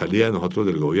salida de nosotros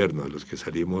del gobierno, los que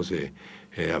salimos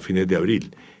a fines de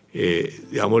abril.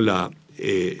 Digamos,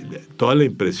 toda la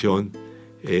impresión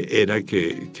era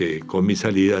que con mi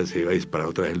salida se iba a disparar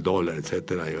otra vez el dólar,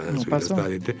 etcétera, iban a subir hasta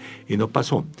y no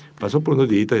pasó. Pasó por unos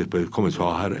días y después comenzó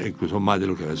a bajar incluso más de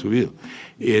lo que había subido.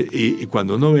 Y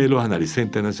cuando uno ve los analistas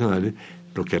internacionales,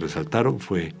 lo que resaltaron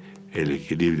fue el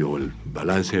equilibrio o el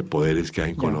balance de poderes que hay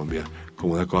en Colombia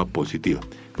como una cosa positiva.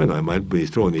 Bueno, además el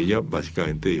ministro Bonilla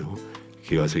básicamente dijo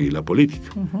que iba a seguir la política.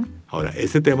 Ahora,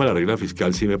 este tema de la regla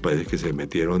fiscal sí me parece que se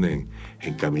metieron en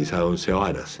camisa de 11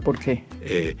 varas. ¿Por qué?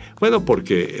 Bueno,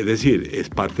 porque, es decir, es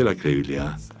parte de la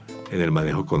credibilidad en el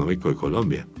manejo económico de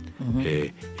Colombia.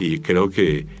 Y creo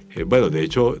que, bueno, de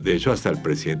hecho hasta el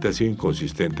presidente ha sido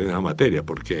inconsistente en esa materia,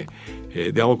 porque,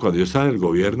 digamos, cuando yo estaba en el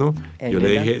gobierno, yo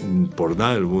le dije, por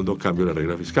nada del mundo cambio la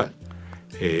regla fiscal.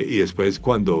 Y después,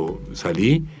 cuando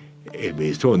salí, el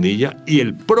ministro Bonilla y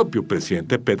el propio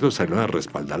presidente Petro salieron a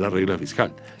respaldar la regla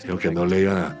fiscal. Dijo que no le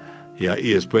iban a... Y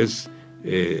después,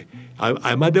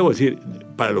 además debo decir,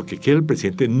 para lo que quiere el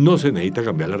presidente no se necesita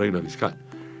cambiar la regla fiscal,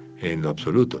 en lo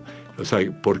absoluto. O sea,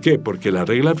 ¿por qué? Porque la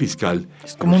regla fiscal,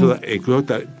 incluso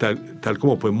tal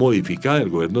como fue modificada el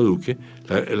gobierno Duque,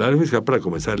 la regla fiscal, para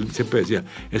comenzar, siempre decía,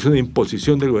 es una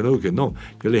imposición del gobierno Duque. No,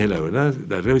 yo le dije, la verdad,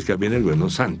 la regla fiscal viene del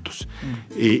gobierno Santos.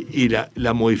 Y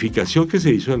la modificación que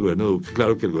se hizo del gobierno Duque,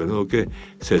 claro que el gobierno Duque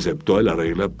se aceptó de la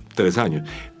regla 3 años,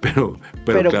 pero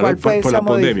claro, por la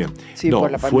pandemia. Sí, no,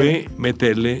 por la pandemia. Fue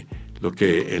meterle lo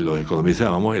que los economistas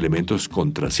llamamos elementos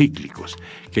contracíclicos.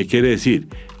 ¿Qué quiere decir?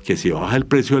 Que si baja el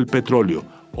precio del petróleo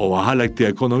o baja la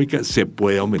actividad económica, se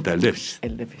puede aumentar el déficit.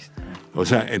 El déficit. O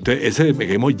sea, entonces ese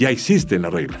mecanismo ya existe en la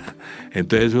regla.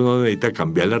 Entonces uno necesita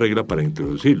cambiar la regla para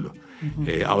introducirlo.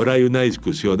 Ahora hay una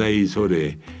discusión ahí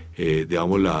sobre,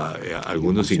 digamos,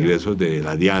 algunos ingresos de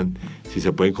la DIAN, si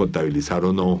se pueden contabilizar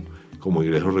o no como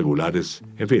ingresos regulares.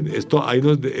 En fin, hay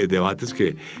unos debates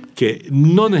que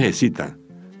no necesitan,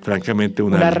 francamente,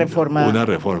 una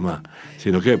reforma,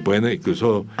 sino que pueden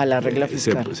incluso a la regla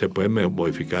fiscal. Se pueden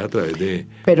modificar a través de...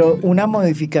 Pero una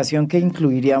modificación que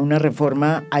incluiría una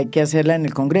reforma hay que hacerla en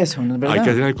el Congreso, ¿no es verdad? Hay que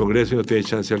hacerla en el Congreso y no tiene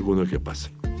chance alguno de que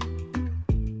pase.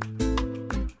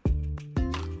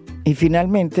 Y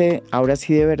finalmente, ahora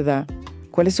sí de verdad,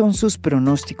 ¿cuáles son sus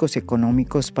pronósticos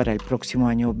económicos para el próximo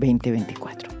año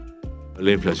 2024?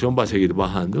 La inflación va a seguir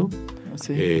bajando.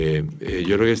 ¿Sí?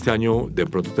 Yo creo que este año de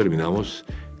pronto terminamos,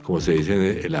 como se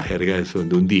dice en la jerga,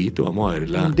 de un dígito. Vamos a ver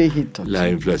la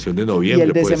inflación de noviembre.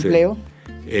 ¿Y el desempleo?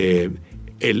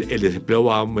 El desempleo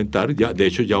va a aumentar, de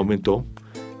hecho ya aumentó.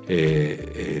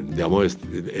 Digamos,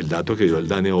 el dato que dio el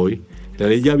DANE hoy, la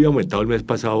ley ya había aumentado el mes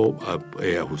pasado,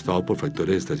 ajustado por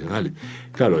factores estacionales.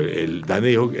 Claro, el DANE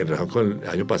dijo que en relación con el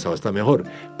año pasado está mejor,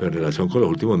 pero en relación con los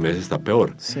últimos meses está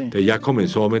peor. Sí. Entonces ya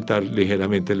comenzó a aumentar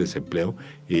ligeramente el desempleo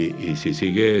y si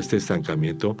sigue este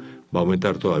estancamiento va a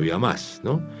aumentar todavía más,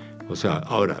 ¿no? O sea,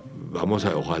 ahora,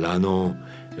 ojalá no,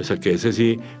 o sea, que ese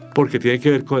sí, porque tiene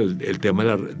que ver con el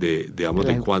tema digamos,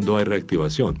 de cuándo hay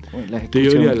reactivación.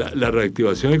 Entonces, yo diría, la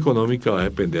reactivación económica va a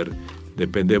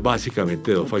depende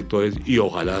básicamente de dos factores y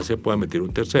ojalá se pueda meter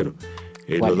un tercero.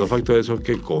 Los dos factores son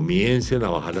que comiencen a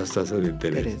bajar las tasas de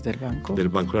interés del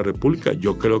Banco de la República.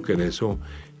 Yo creo que en eso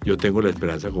yo tengo la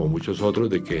esperanza, como muchos otros,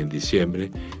 de que en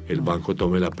diciembre el banco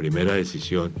tome la primera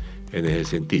decisión en ese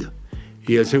sentido.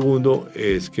 Y el segundo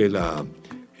es que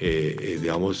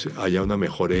digamos, haya una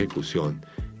mejor ejecución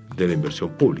de la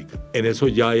inversión pública. En eso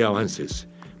ya hay avances.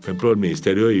 Por ejemplo, el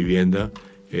Ministerio de Vivienda,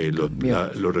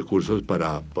 los recursos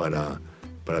para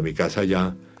mi casa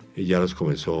ya los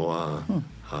comenzó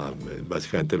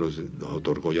básicamente los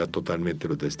otorgó ya totalmente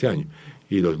los de este año.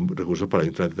 Y los recursos para el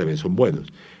entrante también son buenos.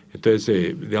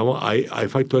 Entonces, digamos, hay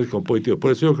factores competitivos.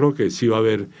 Por eso yo creo que sí va a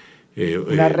haber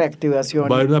una reactivación.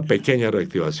 Va a haber una pequeña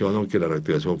reactivación, aunque la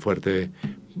reactivación fuerte,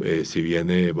 si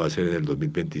viene, va a ser en el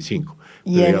 2025.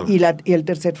 ¿Y el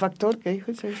tercer factor qué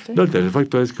dijo usted? No, el tercer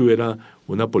factor es que hubiera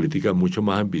una política mucho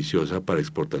más ambiciosa para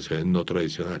exportaciones no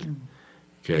tradicionales.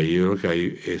 Que ahí yo creo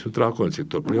que es un trabajo con el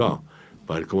sector privado,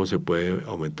 para ver cómo se puede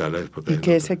aumentar la exportación. ¿Y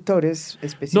qué sectores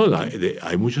específicos? No,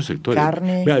 hay muchos sectores.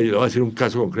 Carne. Mira, yo le voy a decir un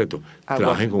caso concreto.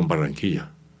 Trabajen con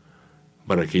Barranquilla.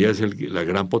 Barranquilla es la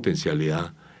gran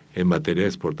potencialidad en materia de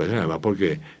exportación, además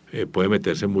porque puede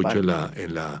meterse mucho en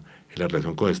la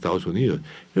relación con Estados Unidos,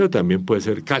 pero también puede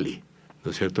ser Cali,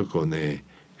 ¿no es cierto?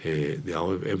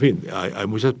 Digamos, en fin, hay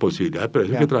muchas posibilidades, pero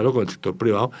hay que trabajarlo con el sector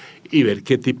privado y ver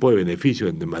qué tipo de beneficios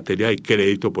en materia de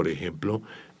crédito, por ejemplo,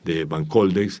 de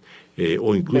Bancoldex,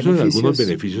 o incluso en algunos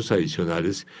beneficios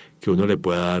adicionales que uno le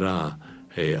pueda dar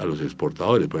a los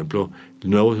exportadores. Por ejemplo,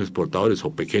 nuevos exportadores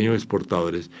o pequeños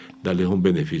exportadores, darles un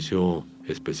beneficio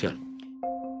especial.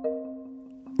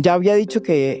 Ya había dicho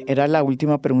que era la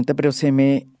última pregunta, pero se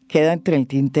me queda entre el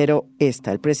tintero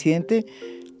esta. El presidente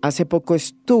hace poco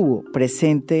estuvo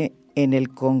presente en el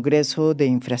Congreso de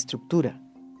Infraestructura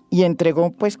y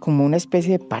entregó pues como una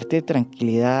especie de parte de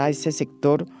tranquilidad a ese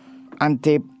sector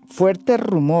ante fuertes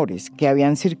rumores que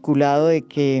habían circulado de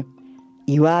que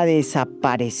iba a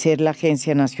desaparecer la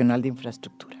Agencia Nacional de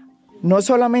Infraestructura. No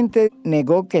solamente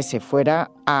negó que se fuera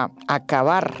a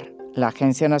acabar la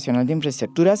Agencia Nacional de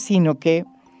Infraestructura, sino que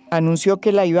anunció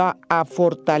que la iba a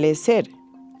fortalecer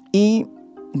y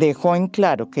dejó en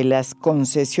claro que las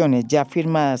concesiones ya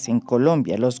firmadas en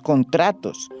Colombia, los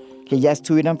contratos que ya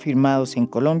estuvieran firmados en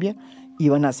Colombia,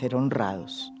 iban a ser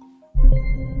honrados.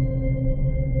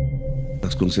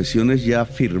 Las concesiones ya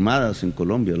firmadas en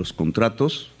Colombia, los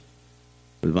contratos,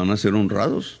 pues van a ser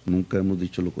honrados. Nunca hemos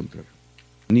dicho lo contrario.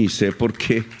 Ni sé por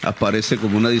qué aparece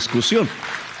como una discusión.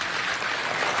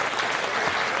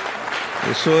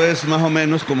 Eso es más o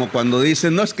menos como cuando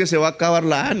dicen, no, es que se va a acabar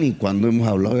la ANI. ¿Cuándo hemos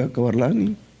hablado de acabar la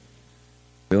ANI?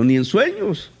 Pero ni en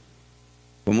sueños.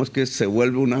 ¿Cómo es que se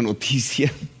vuelve una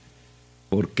noticia?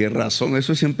 ¿Por qué razón?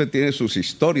 Eso siempre tiene sus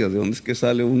historias. ¿De dónde es que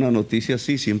sale una noticia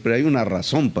así? Siempre hay una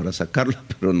razón para sacarla,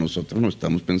 pero nosotros no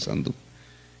estamos pensando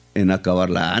en acabar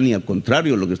la ANI. Al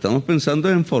contrario, lo que estamos pensando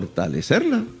es en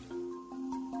fortalecerla.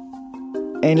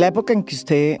 En la época en que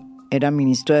usted era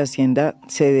ministro de Hacienda,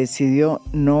 se decidió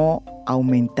no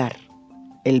aumentar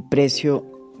el precio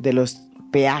de los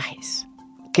peajes,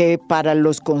 que para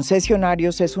los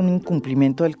concesionarios es un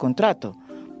incumplimiento del contrato,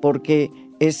 porque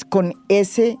es con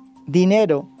ese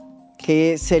dinero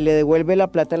que se le devuelve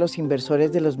la plata a los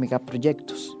inversores de los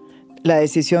megaproyectos. La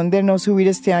decisión de no subir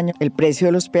este año el precio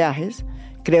de los peajes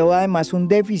creó además un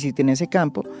déficit en ese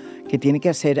campo que tiene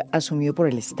que ser asumido por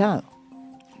el Estado.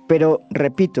 Pero,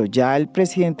 repito, ya el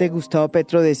presidente Gustavo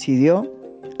Petro decidió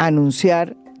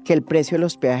anunciar que el precio de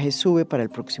los peajes sube para el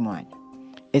próximo año.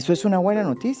 ¿Eso es una buena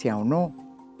noticia o no?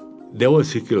 Debo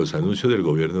decir que los anuncios del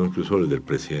gobierno, incluso los del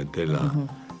presidente en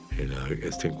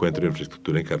este encuentro de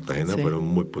infraestructura en Cartagena, fueron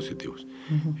muy positivos.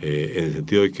 En el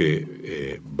sentido de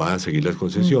que van a seguir las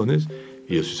concesiones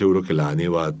y yo estoy seguro que la ANI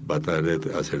va a tratar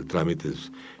de hacer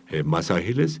trámites más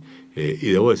ágiles. Y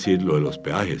debo decir lo de los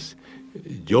peajes.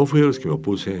 Yo fui de los que me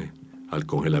opuse al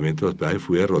congelamiento de los peajes,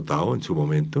 fui derrotado en su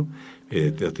momento.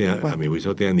 A mi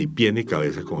juicio no tenía ni pie ni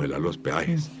cabeza congelar los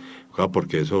peajes,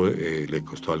 porque eso le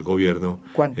costó al gobierno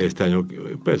este año,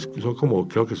 pues son como,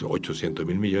 creo que son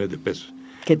 800.000 millones de pesos.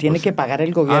 Que tiene que pagar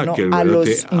el gobierno a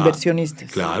los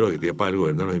inversionistas. Claro, que tiene que pagar el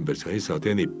gobierno a los inversionistas, no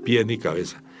tiene ni pie ni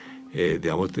cabeza.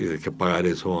 Digamos, tiene que pagar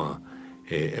eso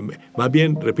más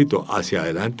bien, repito, hacia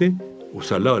adelante,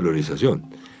 usar la valorización.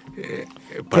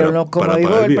 Pero no, como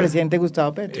dijo el presidente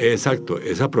Gustavo Petro. Exacto,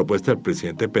 esa propuesta del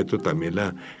presidente Petro también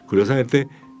curiosamente,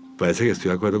 parece que estoy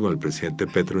de acuerdo con el presidente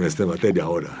Petro en esta materia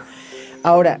ahora.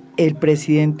 Ahora, el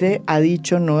presidente ha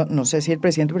dicho, no sé si el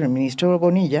presidente, pero el ministro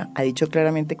Bonilla ha dicho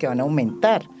claramente que van a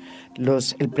aumentar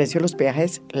el precio de los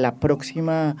peajes la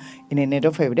próxima, en enero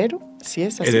o febrero, ¿sí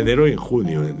es así? En enero y en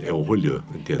junio, en julio,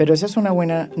 entiendo. Pero esa es una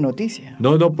buena noticia.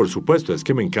 No, por supuesto, es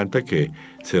que me encanta que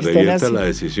se revierta la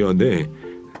decisión de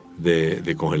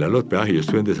congelar los peajes. Yo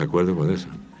estoy en desacuerdo con eso.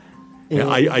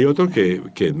 Hay otro que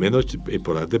es menos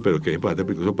importante, pero que es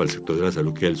importante incluso para el sector de la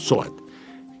salud, que es el SOAT.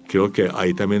 Creo que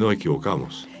ahí también nos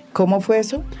equivocamos. ¿Cómo fue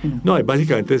eso? No,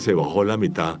 básicamente se bajó la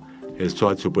mitad el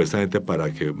SOAT supuestamente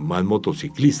para que más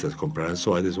motociclistas compraran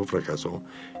SOAT, eso fracasó.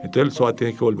 Entonces el SOAT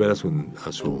tiene que volver a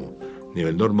su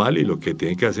nivel normal y lo que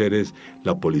tiene que hacer es,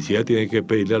 la policía tiene que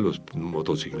pedirle a los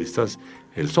motociclistas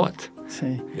el SOAT.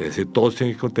 Sí. Es decir, todos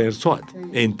tienen que tener SOAT.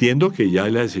 Entiendo que ya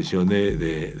hay la decisión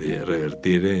de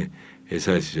revertir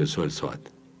esa decisión sobre el SOAT.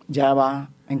 Ya va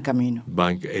en camino.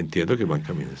 Entiendo que va en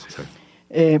camino, exacto.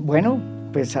 Bueno,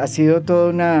 pues ha sido toda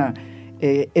una...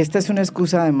 esta es una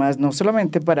excusa además, no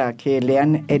solamente para que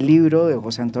lean el libro de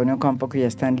José Antonio Ocampo, que ya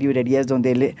está en librerías,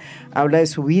 donde él habla de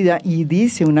su vida y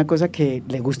dice una cosa que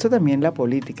le gusta también la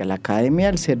política, la academia,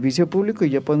 el servicio público,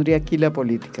 y yo pondría aquí la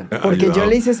política. Porque yo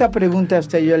le hice esa pregunta a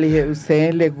usted, yo le dije,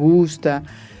 ¿usted le gusta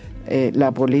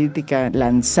la política,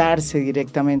 lanzarse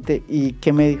directamente? ¿Y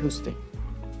qué me dijo usted?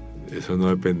 Eso no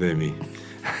depende de mí.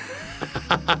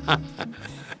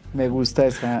 Me gusta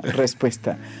esa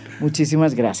respuesta.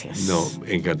 Muchísimas gracias. No,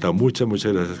 encantado.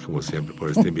 Muchas gracias como siempre por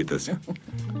esta invitación.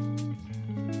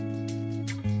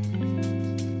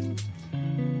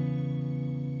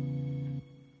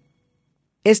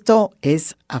 Esto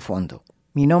es A Fondo.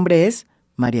 Mi nombre es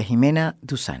María Jimena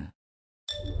Duzán.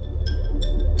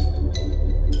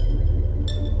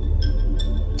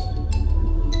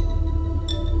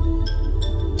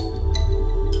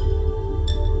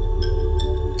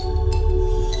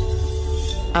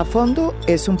 A Fondo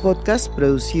es un podcast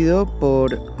producido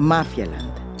por Mafialand.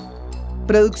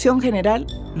 Producción general,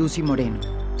 Lucy Moreno.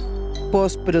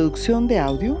 Postproducción de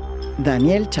audio,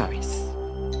 Daniel Chávez.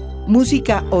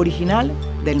 Música original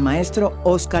del maestro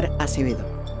Óscar Acevedo.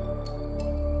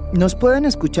 Nos pueden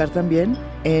escuchar también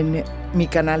en mi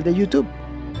canal de YouTube.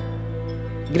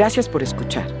 Gracias por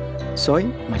escuchar. Soy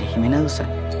María Jimena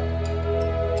Duzán.